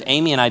marriage,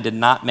 Amy and I did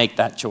not make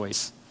that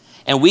choice.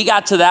 And we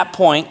got to that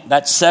point,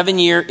 that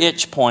 7-year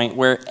itch point,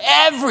 where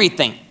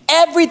everything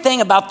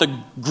about the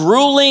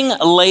grueling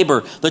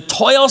labor, the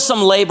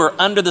toilsome labor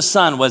under the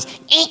sun was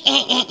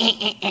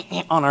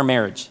on our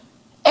marriage.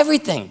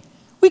 Everything.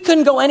 We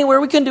couldn't go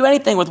anywhere. We couldn't do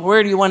anything with,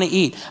 where do you want to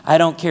eat? I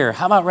don't care.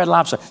 How about Red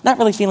Lobster? Not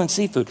really feeling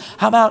seafood.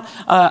 How about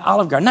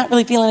Olive Garden? Not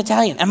really feeling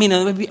Italian. I mean,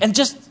 and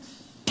just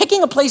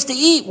picking a place to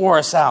eat wore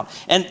us out.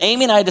 And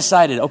Amy and I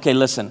decided, okay,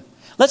 listen,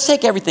 let's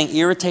take everything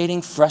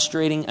irritating,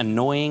 frustrating,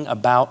 annoying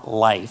about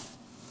life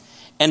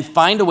and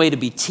find a way to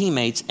be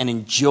teammates and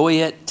enjoy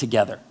it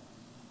together.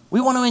 We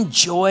want to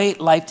enjoy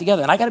life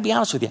together. And I got to be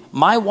honest with you.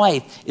 My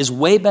wife is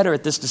way better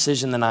at this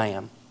decision than I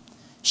am.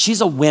 She's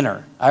a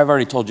winner. I've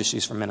already told you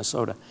she's from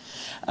Minnesota.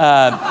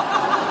 Yeah,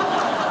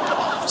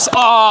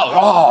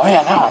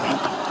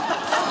 no.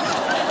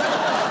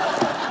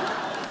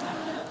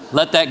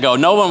 Let that go.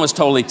 No one was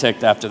totally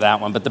ticked after that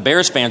one, but the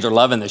Bears fans are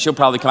loving this. You'll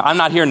probably come. I'm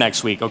not here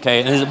next week,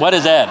 okay? And what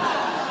is Ed?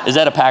 Is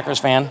Ed a Packers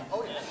fan?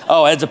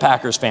 Oh, Ed's a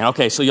Packers fan.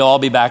 Okay, so you'll all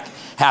be back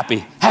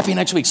happy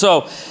next week.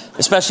 So,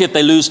 especially if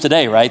they lose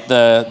today, right?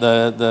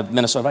 The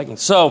Minnesota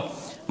Vikings. So,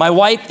 my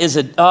wife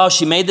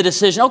she made the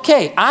decision.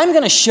 Okay, I'm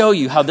going to show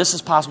you how this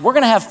is possible. We're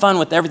going to have fun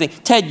with everything.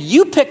 Ted,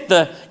 you pick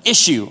the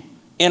issue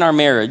in our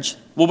marriage.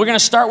 Well, we're going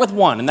to start with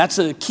one, and that's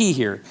the key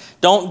here.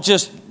 Don't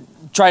just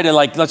try to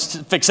let's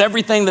fix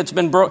everything that's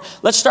been broke.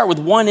 Let's start with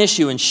one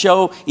issue and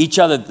show each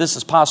other that this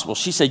is possible.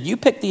 She said, you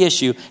pick the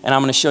issue, and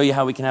I'm going to show you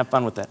how we can have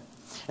fun with it.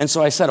 And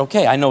so I said,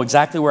 okay, I know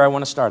exactly where I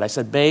want to start. I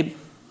said, babe,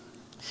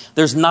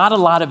 there's not a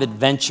lot of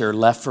adventure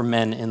left for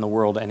men in the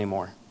world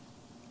anymore.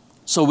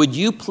 So would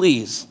you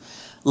please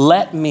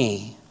let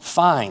me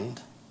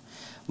find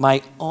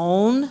my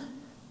own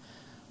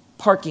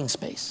parking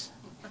space?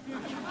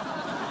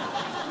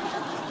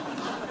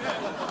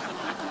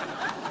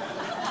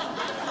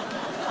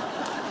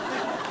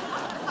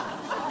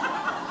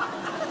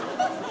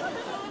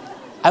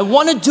 I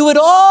want to do it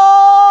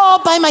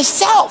all by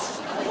myself.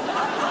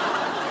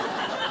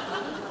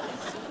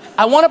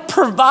 I want to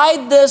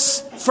provide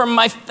this for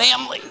my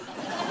family.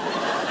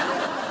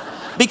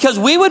 Because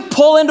we would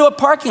pull into a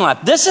parking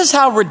lot. This is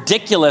how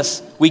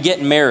ridiculous we get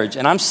in marriage.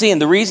 And I'm seeing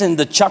the reason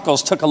the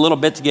chuckles took a little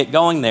bit to get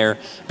going there,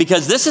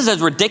 because this is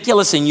as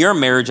ridiculous in your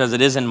marriage as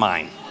it is in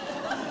mine.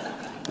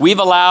 We've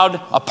allowed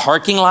a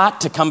parking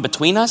lot to come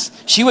between us.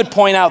 She would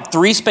point out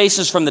 3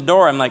 spaces from the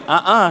door. I'm like,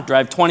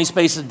 drive 20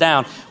 spaces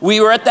down.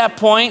 We were at that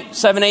point,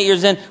 7-8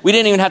 years in, we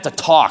didn't even have to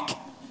talk.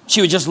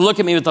 She would just look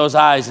at me with those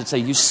eyes and say,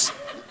 you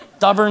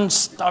stubborn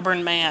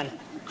man.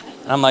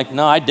 And I'm like,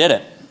 no, I did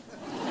it.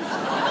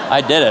 I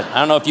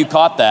don't know if you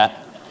caught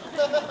that.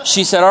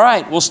 She said, all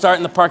right, we'll start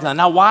in the parking lot.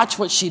 Now watch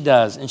what she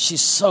does. And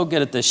she's so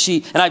good at this.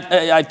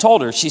 I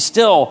told her,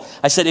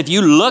 I said, if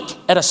you look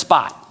at a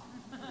spot,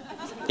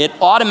 it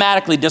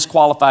automatically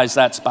disqualifies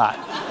that spot.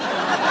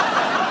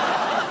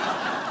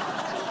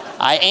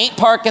 I ain't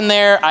parking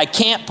there. I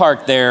can't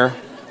park there.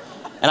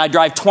 And I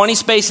drive 20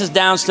 spaces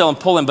down still and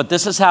pull in. But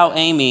this is how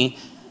Amy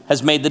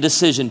has made the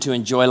decision to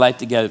enjoy life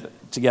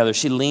together.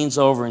 She leans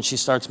over and she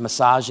starts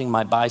massaging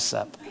my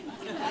bicep.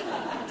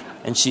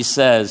 And she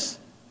says,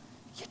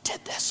 you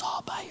did this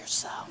all by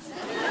yourself.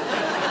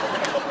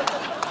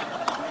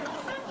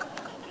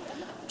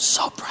 I'm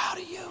so proud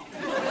of you.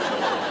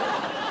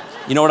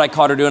 You know what I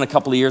caught her doing a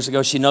couple of years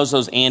ago? She knows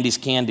those Andes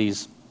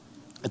candies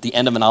at the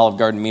end of an Olive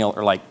Garden meal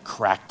are like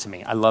crack to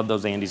me. I love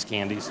those Andes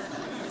candies.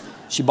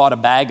 She bought a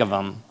bag of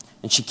them,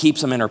 and she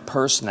keeps them in her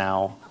purse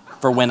now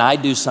for when I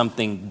do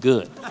something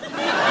good.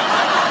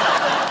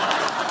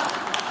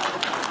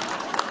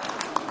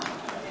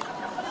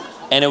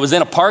 And it was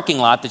in a parking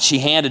lot that she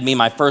handed me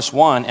my first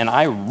one, and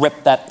I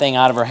ripped that thing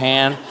out of her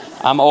hand.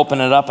 I'm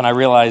opening it up, and I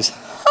realize,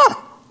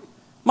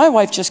 my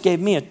wife just gave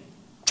me a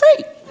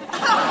treat.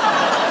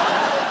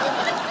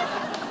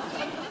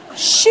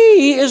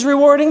 She is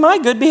rewarding my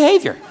good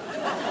behavior.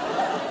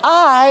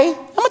 I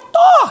am a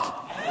dog.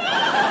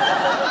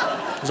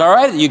 It's all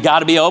right. You got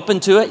to be open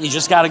to it. You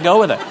just got to go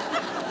with it.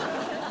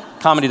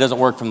 Comedy doesn't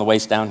work from the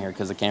waist down here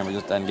because the camera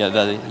just doesn't get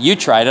it. You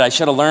tried it. I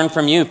should have learned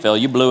from you, Phil.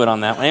 You blew it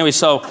on that one. Anyway,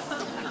 so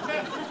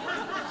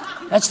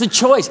that's the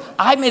choice.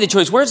 I made a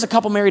choice. Where's the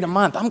couple married a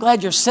month? I'm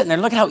glad you're sitting there.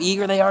 Look at how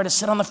eager they are to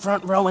sit on the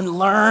front row and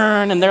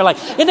learn. And they're like,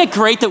 isn't it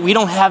great that we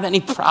don't have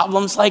any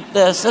problems like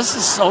this? This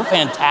is so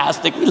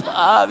fantastic. We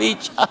love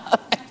each other.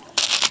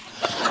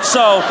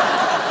 So,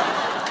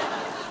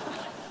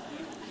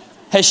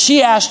 has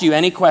she asked you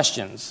any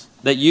questions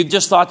that you've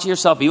just thought to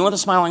yourself, even with a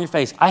smile on your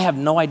face, I have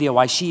no idea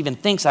why she even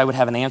thinks I would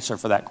have an answer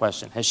for that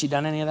question? Has she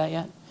done any of that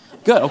yet?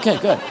 Good. Okay,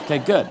 good. Okay,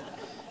 good.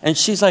 And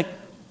she's like,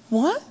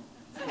 what?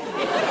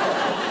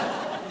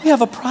 We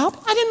have a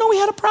problem? I didn't know we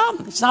had a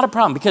problem. It's not a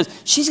problem because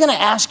she's going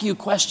to ask you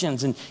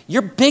questions. And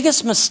your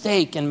biggest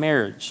mistake in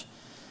marriage,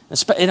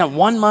 in a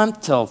 1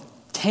 month till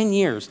 10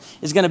 years,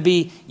 is going to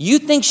be you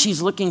think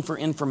she's looking for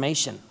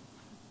information.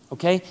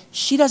 Okay?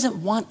 She doesn't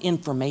want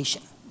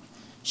information.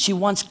 She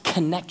wants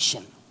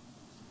connection.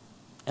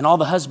 And all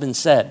the husbands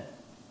said,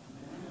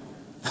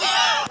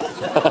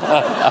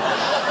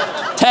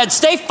 Ted,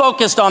 stay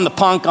focused on the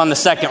punk on the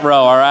second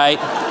row, all right?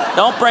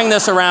 Don't bring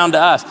this around to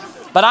us.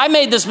 But I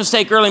made this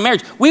mistake early in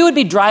marriage. We would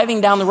be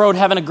driving down the road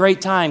having a great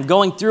time,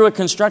 going through a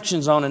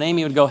construction zone, and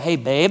Amy would go, hey,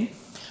 babe,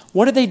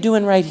 what are they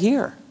doing right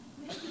here?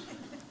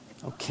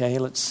 Okay,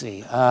 let's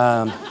see.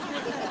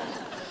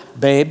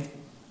 Babe,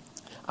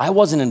 I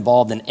wasn't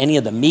involved in any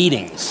of the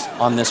meetings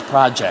on this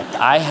project.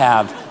 I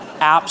have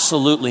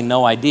absolutely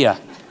no idea.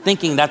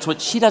 Thinking that's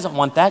what, she doesn't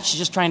want that. She's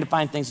just trying to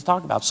find things to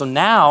talk about. So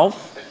now,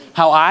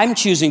 how I'm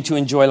choosing to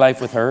enjoy life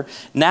with her,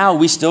 now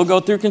we still go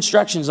through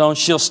construction zones.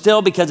 She'll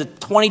still, because it's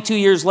 22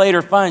 years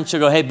later, fun,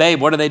 she'll go, hey,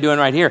 babe, what are they doing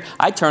right here?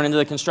 I turn into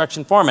the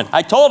construction foreman.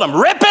 I told them,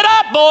 rip it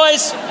up,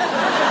 boys.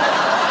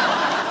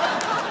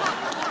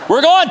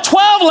 We're going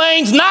 12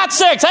 lanes, not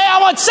 6. Hey, I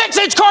want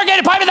 6-inch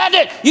corrugated pipe in that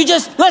ditch. You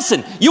just,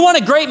 listen, you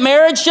want a great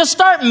marriage? Just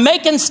start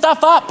making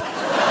stuff up.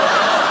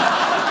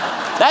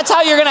 That's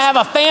how you're going to have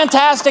a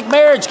fantastic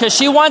marriage, because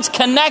she wants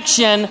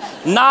connection,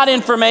 not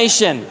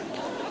information.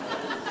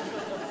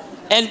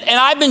 And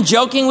I've been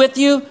joking with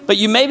you, but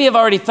you maybe have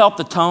already felt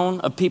the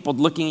tone of people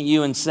looking at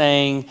you and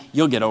saying,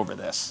 you'll get over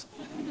this.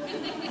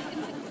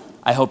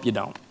 I hope you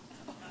don't.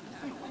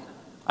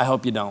 I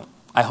hope you don't.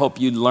 I hope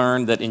you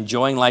learn that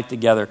enjoying life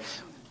together,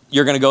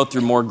 you're going to go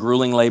through more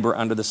grueling labor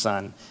under the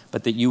sun,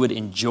 but that you would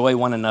enjoy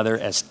one another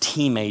as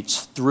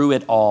teammates through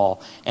it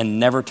all and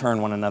never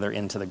turn one another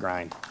into the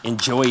grind.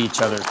 Enjoy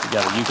each other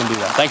together. You can do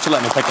that. Thanks for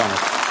letting me pick on you.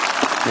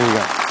 There you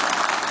go.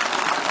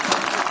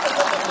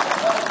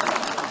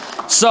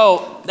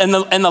 So,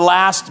 and the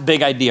last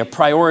big idea,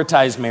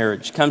 prioritize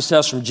marriage, comes to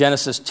us from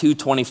Genesis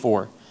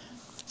 2:24. It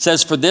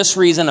says, for this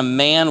reason, a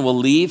man will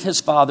leave his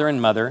father and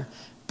mother,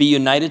 be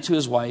united to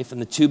his wife, and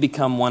the two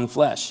become one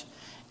flesh.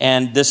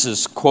 And this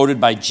is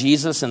quoted by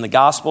Jesus in the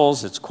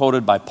Gospels. It's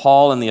quoted by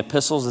Paul in the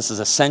epistles. This is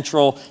a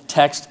central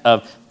text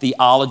of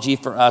theology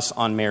for us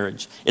on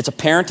marriage. It's a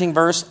parenting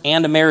verse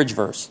and a marriage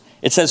verse.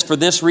 It says, for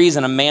this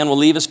reason, a man will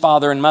leave his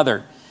father and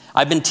mother.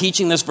 I've been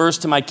teaching this verse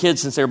to my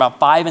kids since they were about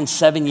 5 and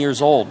 7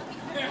 years old.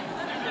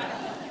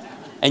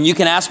 And you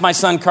can ask my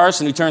son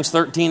Carson, who turns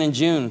 13 in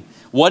June,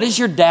 what is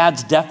your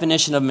dad's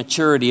definition of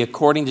maturity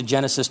according to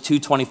Genesis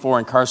 2:24?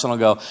 And Carson will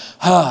go,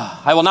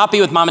 I will not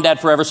be with mom and dad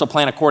forever, so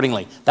plan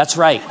accordingly. That's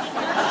right.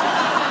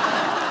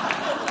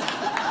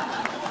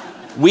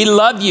 We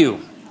love you.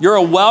 You're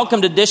a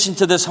welcomed addition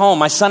to this home.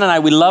 My son and I,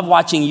 we love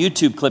watching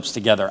YouTube clips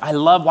together. I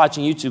love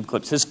watching YouTube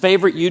clips. His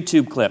favorite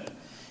YouTube clip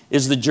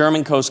is the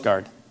German Coast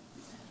Guard.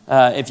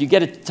 If you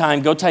get a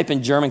time, go type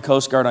in German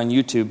Coast Guard on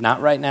YouTube.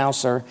 Not right now,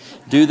 sir.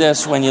 Do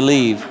this when you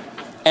leave.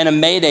 And a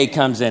mayday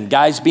comes in.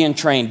 Guys being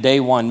trained,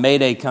 day one,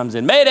 mayday comes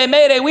in. Mayday,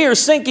 mayday, we are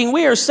sinking,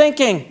 we are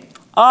sinking.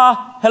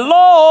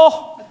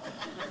 Hello?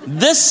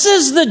 This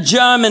is the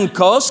German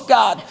Coast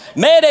Guard.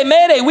 Mayday,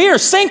 mayday, we are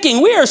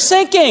sinking, we are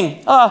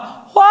sinking.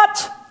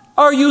 What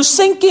are you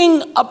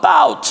sinking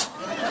about?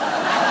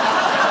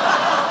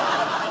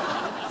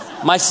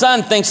 My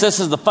son thinks this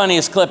is the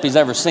funniest clip he's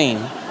ever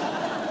seen.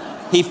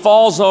 He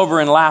falls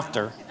over in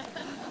laughter.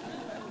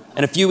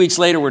 And a few weeks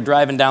later, we're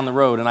driving down the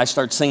road, and I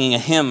start singing a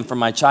hymn from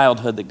my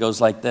childhood that goes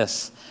like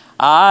this.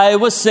 I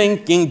was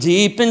sinking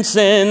deep in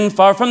sin,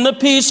 far from the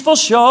peaceful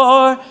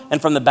shore.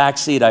 And from the back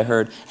seat, I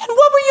heard, and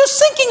what were you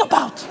sinking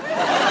about?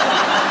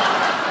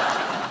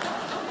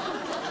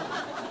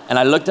 And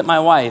I looked at my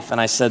wife,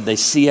 and I said, they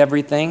see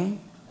everything,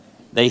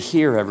 they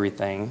hear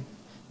everything,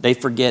 they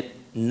forget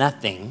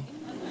nothing,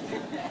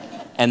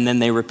 and then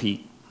they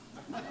repeat.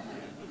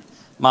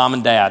 Mom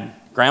and Dad,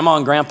 Grandma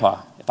and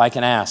Grandpa, if I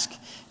can ask,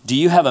 do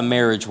you have a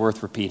marriage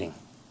worth repeating?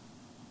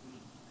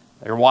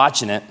 They're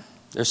watching it.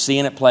 They're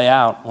seeing it play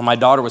out. When my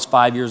daughter was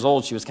 5 years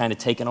old, she was kind of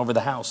taking over the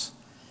house.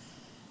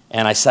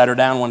 And I sat her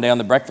down one day on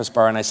the breakfast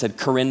bar and I said,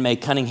 Corinne May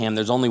Cunningham,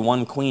 there's only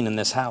one queen in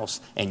this house,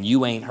 and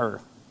you ain't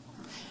her.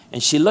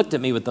 And she looked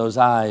at me with those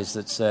eyes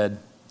that said,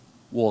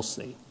 we'll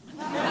see.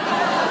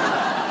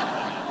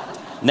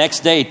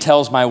 Next day,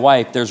 tells my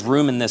wife, there's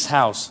room in this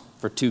house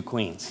for 2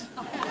 queens.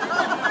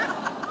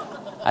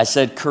 I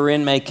said,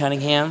 Corinne May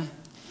Cunningham,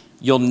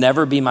 you'll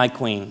never be my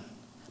queen,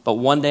 but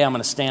one day I'm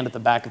going to stand at the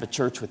back of a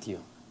church with you,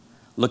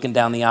 looking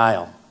down the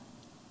aisle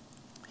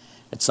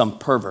at some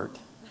pervert.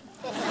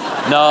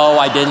 No,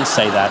 I didn't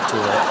say that to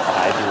her.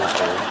 I do it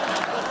to her.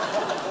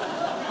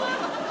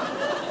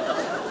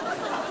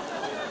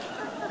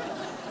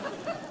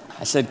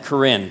 I said,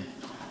 Corinne,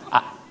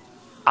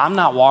 I'm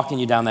not walking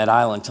you down that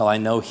aisle until I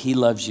know he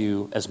loves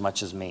you as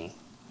much as me.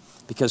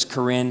 Because,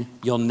 Corinne,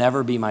 you'll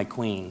never be my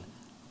queen,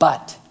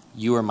 but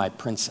you are my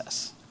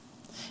princess.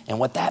 And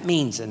what that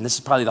means, and this is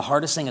probably the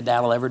hardest thing a dad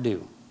will ever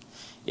do,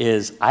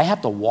 is I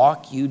have to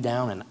walk you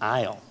down an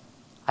aisle.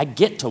 I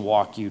get to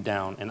walk you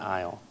down an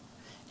aisle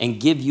and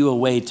give you a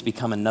way to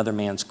become another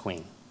man's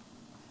queen.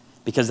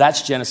 Because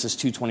that's Genesis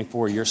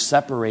 2:24. You're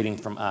separating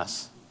from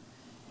us.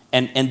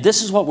 And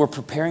this is what we're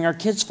preparing our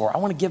kids for. I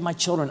want to give my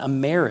children a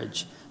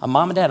marriage, a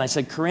mom and dad. And I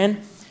said,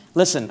 Corinne,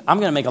 listen, I'm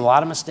going to make a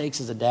lot of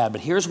mistakes as a dad,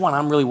 but here's one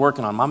I'm really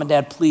working on. Mom and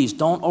dad, please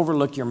don't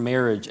overlook your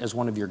marriage as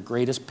one of your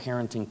greatest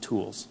parenting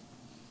tools.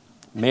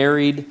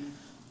 Married,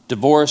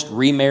 divorced,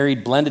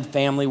 remarried, blended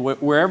family,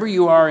 wherever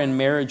you are in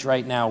marriage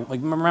right now,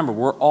 remember,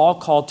 we're all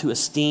called to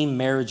esteem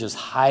marriage as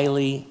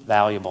highly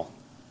valuable.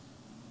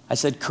 I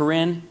said,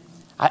 Corinne,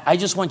 I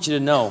just want you to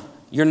know,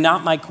 you're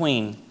not my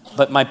queen,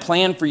 but my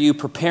plan for you,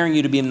 preparing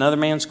you to be another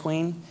man's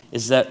queen,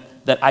 is that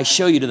I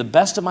show you to the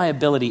best of my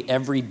ability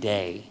every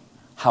day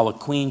how a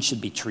queen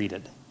should be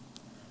treated.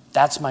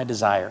 That's my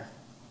desire.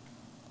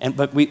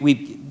 But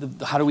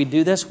how do we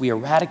do this? We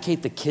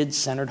eradicate the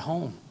kid-centered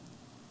home.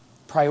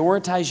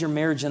 Prioritize your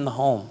marriage in the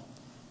home.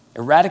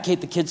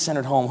 Eradicate the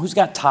kid-centered home. Who's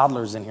got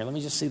toddlers in here? Let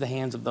me just see the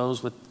hands of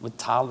those with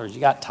toddlers. You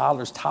got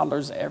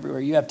toddlers everywhere.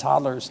 You have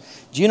toddlers.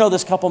 Do you know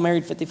this couple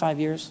married 55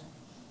 years?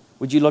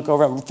 Would you look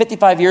over?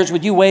 55 years,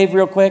 would you wave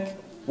real quick?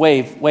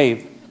 Wave.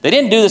 They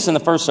didn't do this in the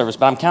first service,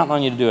 but I'm counting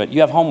on you to do it.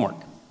 You have homework.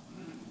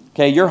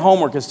 Okay, your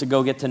homework is to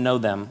go get to know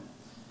them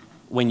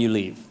when you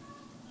leave.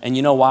 And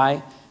you know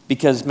why?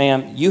 Because,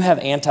 ma'am, you have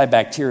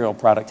antibacterial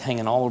product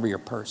hanging all over your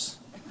purse.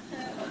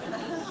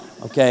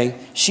 Okay?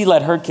 She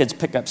let her kids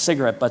pick up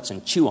cigarette butts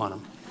and chew on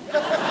them.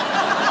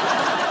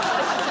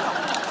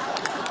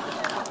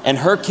 And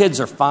her kids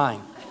are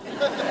fine.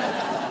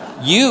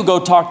 You go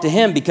talk to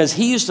him because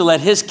he used to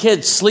let his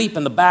kids sleep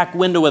in the back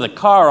window of the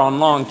car on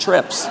long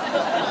trips.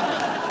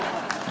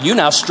 You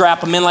now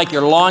strap them in like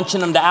you're launching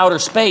them to outer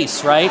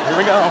space, right? Here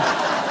we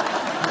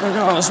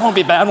go. This won't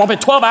be bad. Won't be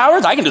 12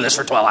 hours? I can do this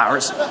for 12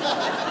 hours.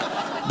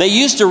 They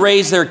used to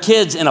raise their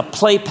kids in a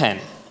playpen.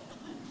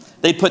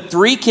 They'd put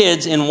 3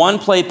 kids in one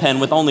playpen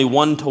with only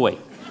one toy.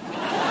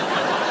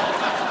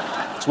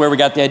 That's where we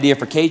got the idea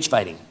for cage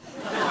fighting.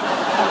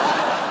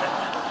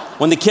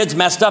 When the kids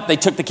messed up, they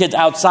took the kids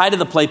outside of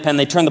the playpen.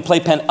 They turned the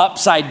playpen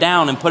upside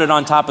down and put it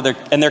on top of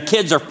and their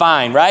kids are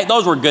fine, right?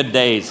 Those were good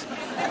days.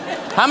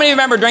 How many of you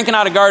remember drinking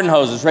out of garden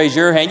hoses? Raise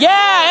your hand.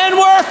 Yeah, and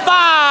we're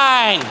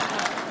fine.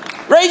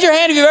 Raise your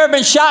hand if you've ever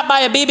been shot by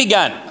a BB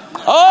gun.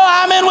 Oh,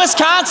 I'm in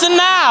Wisconsin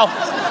now.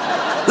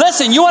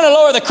 Listen, you want to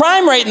lower the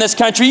crime rate in this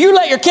country, you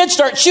let your kids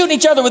start shooting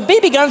each other with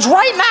BB guns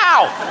right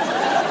now.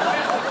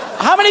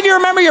 How many of you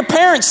remember your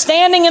parents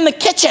standing in the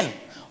kitchen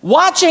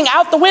watching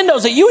out the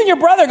windows at you and your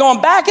brother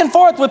going back and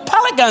forth with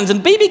pellet guns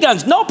and BB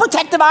guns, no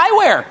protective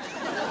eyewear?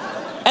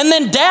 And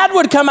then dad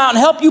would come out and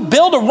help you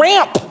build a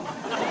ramp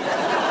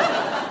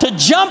to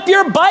jump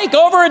your bike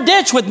over a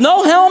ditch with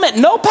no helmet,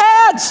 no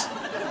pads.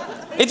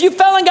 If you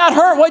fell and got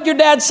hurt, what'd your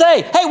dad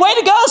say? Hey, way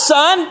to go,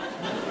 son.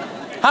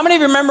 How many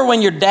of you remember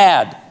when your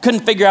dad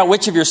couldn't figure out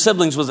which of your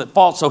siblings was at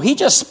fault, so he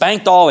just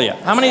spanked all of you?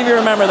 How many of you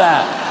remember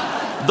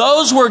that?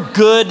 Those were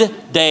good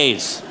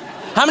days.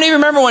 How many of you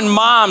remember when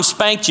mom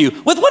spanked you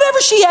with whatever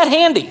she had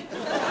handy?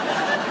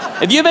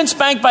 If you've been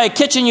spanked by a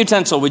kitchen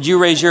utensil, would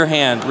you raise your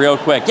hand real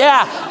quick?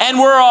 Yeah, and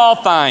we're all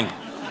fine.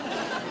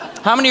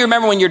 How many of you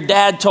remember when your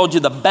dad told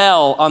you the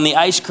bell on the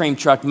ice cream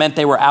truck meant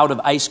they were out of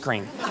ice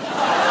cream?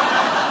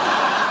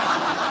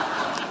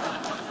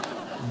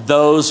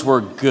 Those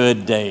were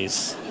good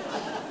days.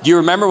 Do you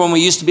remember when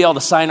we used to be able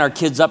to sign our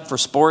kids up for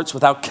sports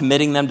without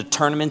committing them to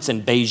tournaments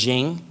in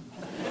Beijing?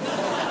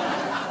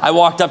 I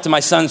walked up to my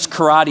son's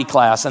karate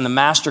class, and the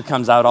master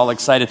comes out all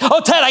excited. Oh,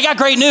 Ted, I got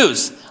great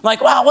news. I'm like,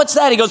 wow, what's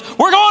that? He goes,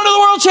 we're going to the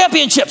World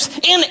Championships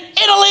in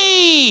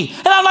Italy.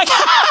 And I'm like,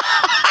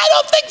 I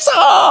don't think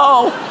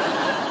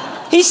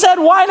so. He said,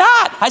 why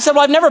not? I said,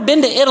 well, I've never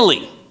been to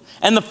Italy.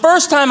 And the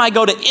first time I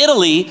go to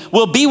Italy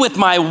will be with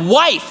my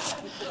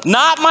wife,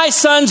 not my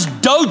son's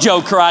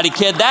dojo karate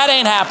kid. That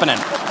ain't happening.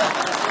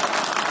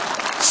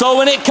 So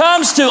when it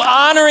comes to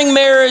honoring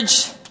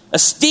marriage,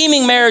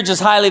 esteeming marriage as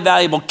highly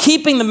valuable,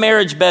 keeping the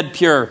marriage bed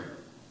pure,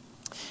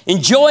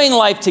 enjoying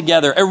life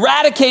together,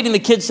 eradicating the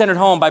kid-centered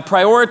home by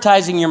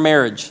prioritizing your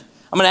marriage.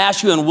 I'm going to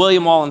ask you in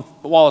William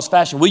Wallace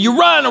fashion, will you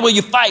run or will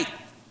you fight?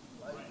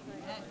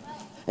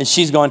 And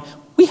she's going,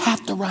 we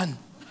have to run.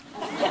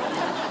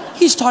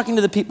 He's talking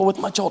to the people with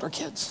much older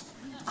kids.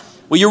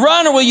 Will you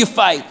run or will you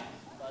fight?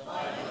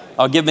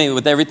 Oh, give me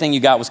with everything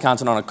you got,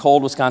 Wisconsin, on a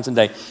cold Wisconsin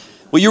day.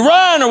 Will you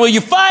run or will you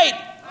fight?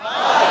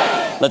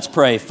 Fight. Let's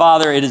pray.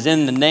 Father, it is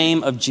in the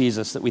name of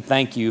Jesus that we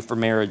thank you for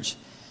marriage.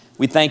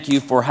 We thank you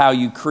for how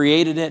you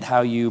created it,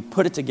 how you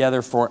put it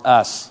together for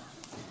us.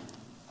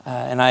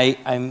 And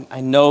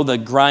I know the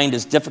grind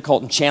is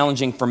difficult and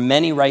challenging for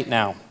many right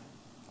now.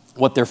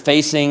 What they're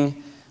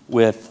facing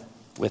with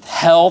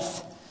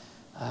health,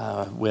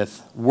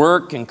 with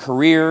work and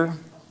career,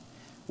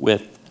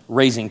 with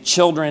raising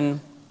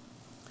children,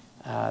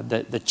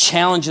 the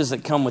challenges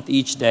that come with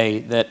each day,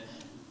 that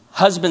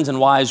husbands and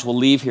wives will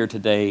leave here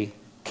today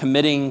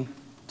committing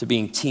to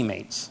being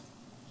teammates.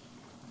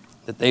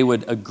 That they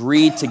would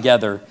agree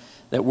together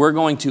that we're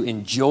going to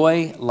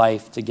enjoy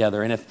life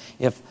together. And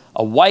if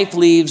a wife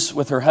leaves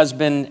with her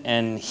husband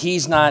and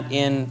he's not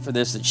in for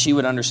this, that she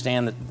would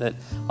understand that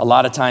a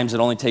lot of times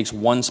it only takes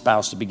one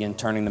spouse to begin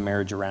turning the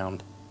marriage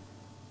around.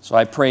 So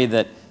I pray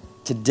that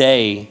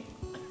today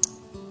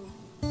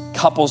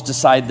couples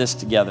decide this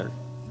together.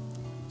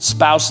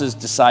 Spouses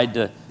decide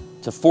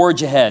to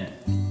forge ahead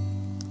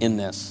in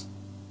this.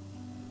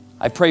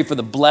 I pray for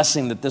the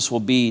blessing that this will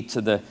be to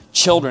the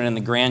children and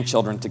the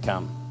grandchildren to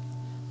come.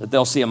 That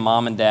they'll see a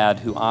mom and dad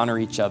who honor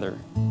each other,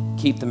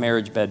 keep the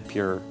marriage bed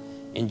pure,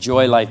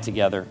 enjoy life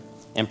together,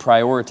 and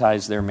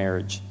prioritize their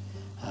marriage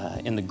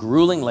in the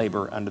grueling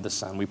labor under the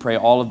sun. We pray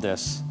all of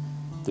this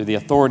through the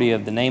authority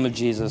of the name of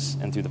Jesus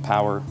and through the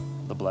power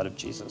of the blood of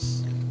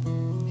Jesus.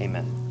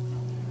 Amen.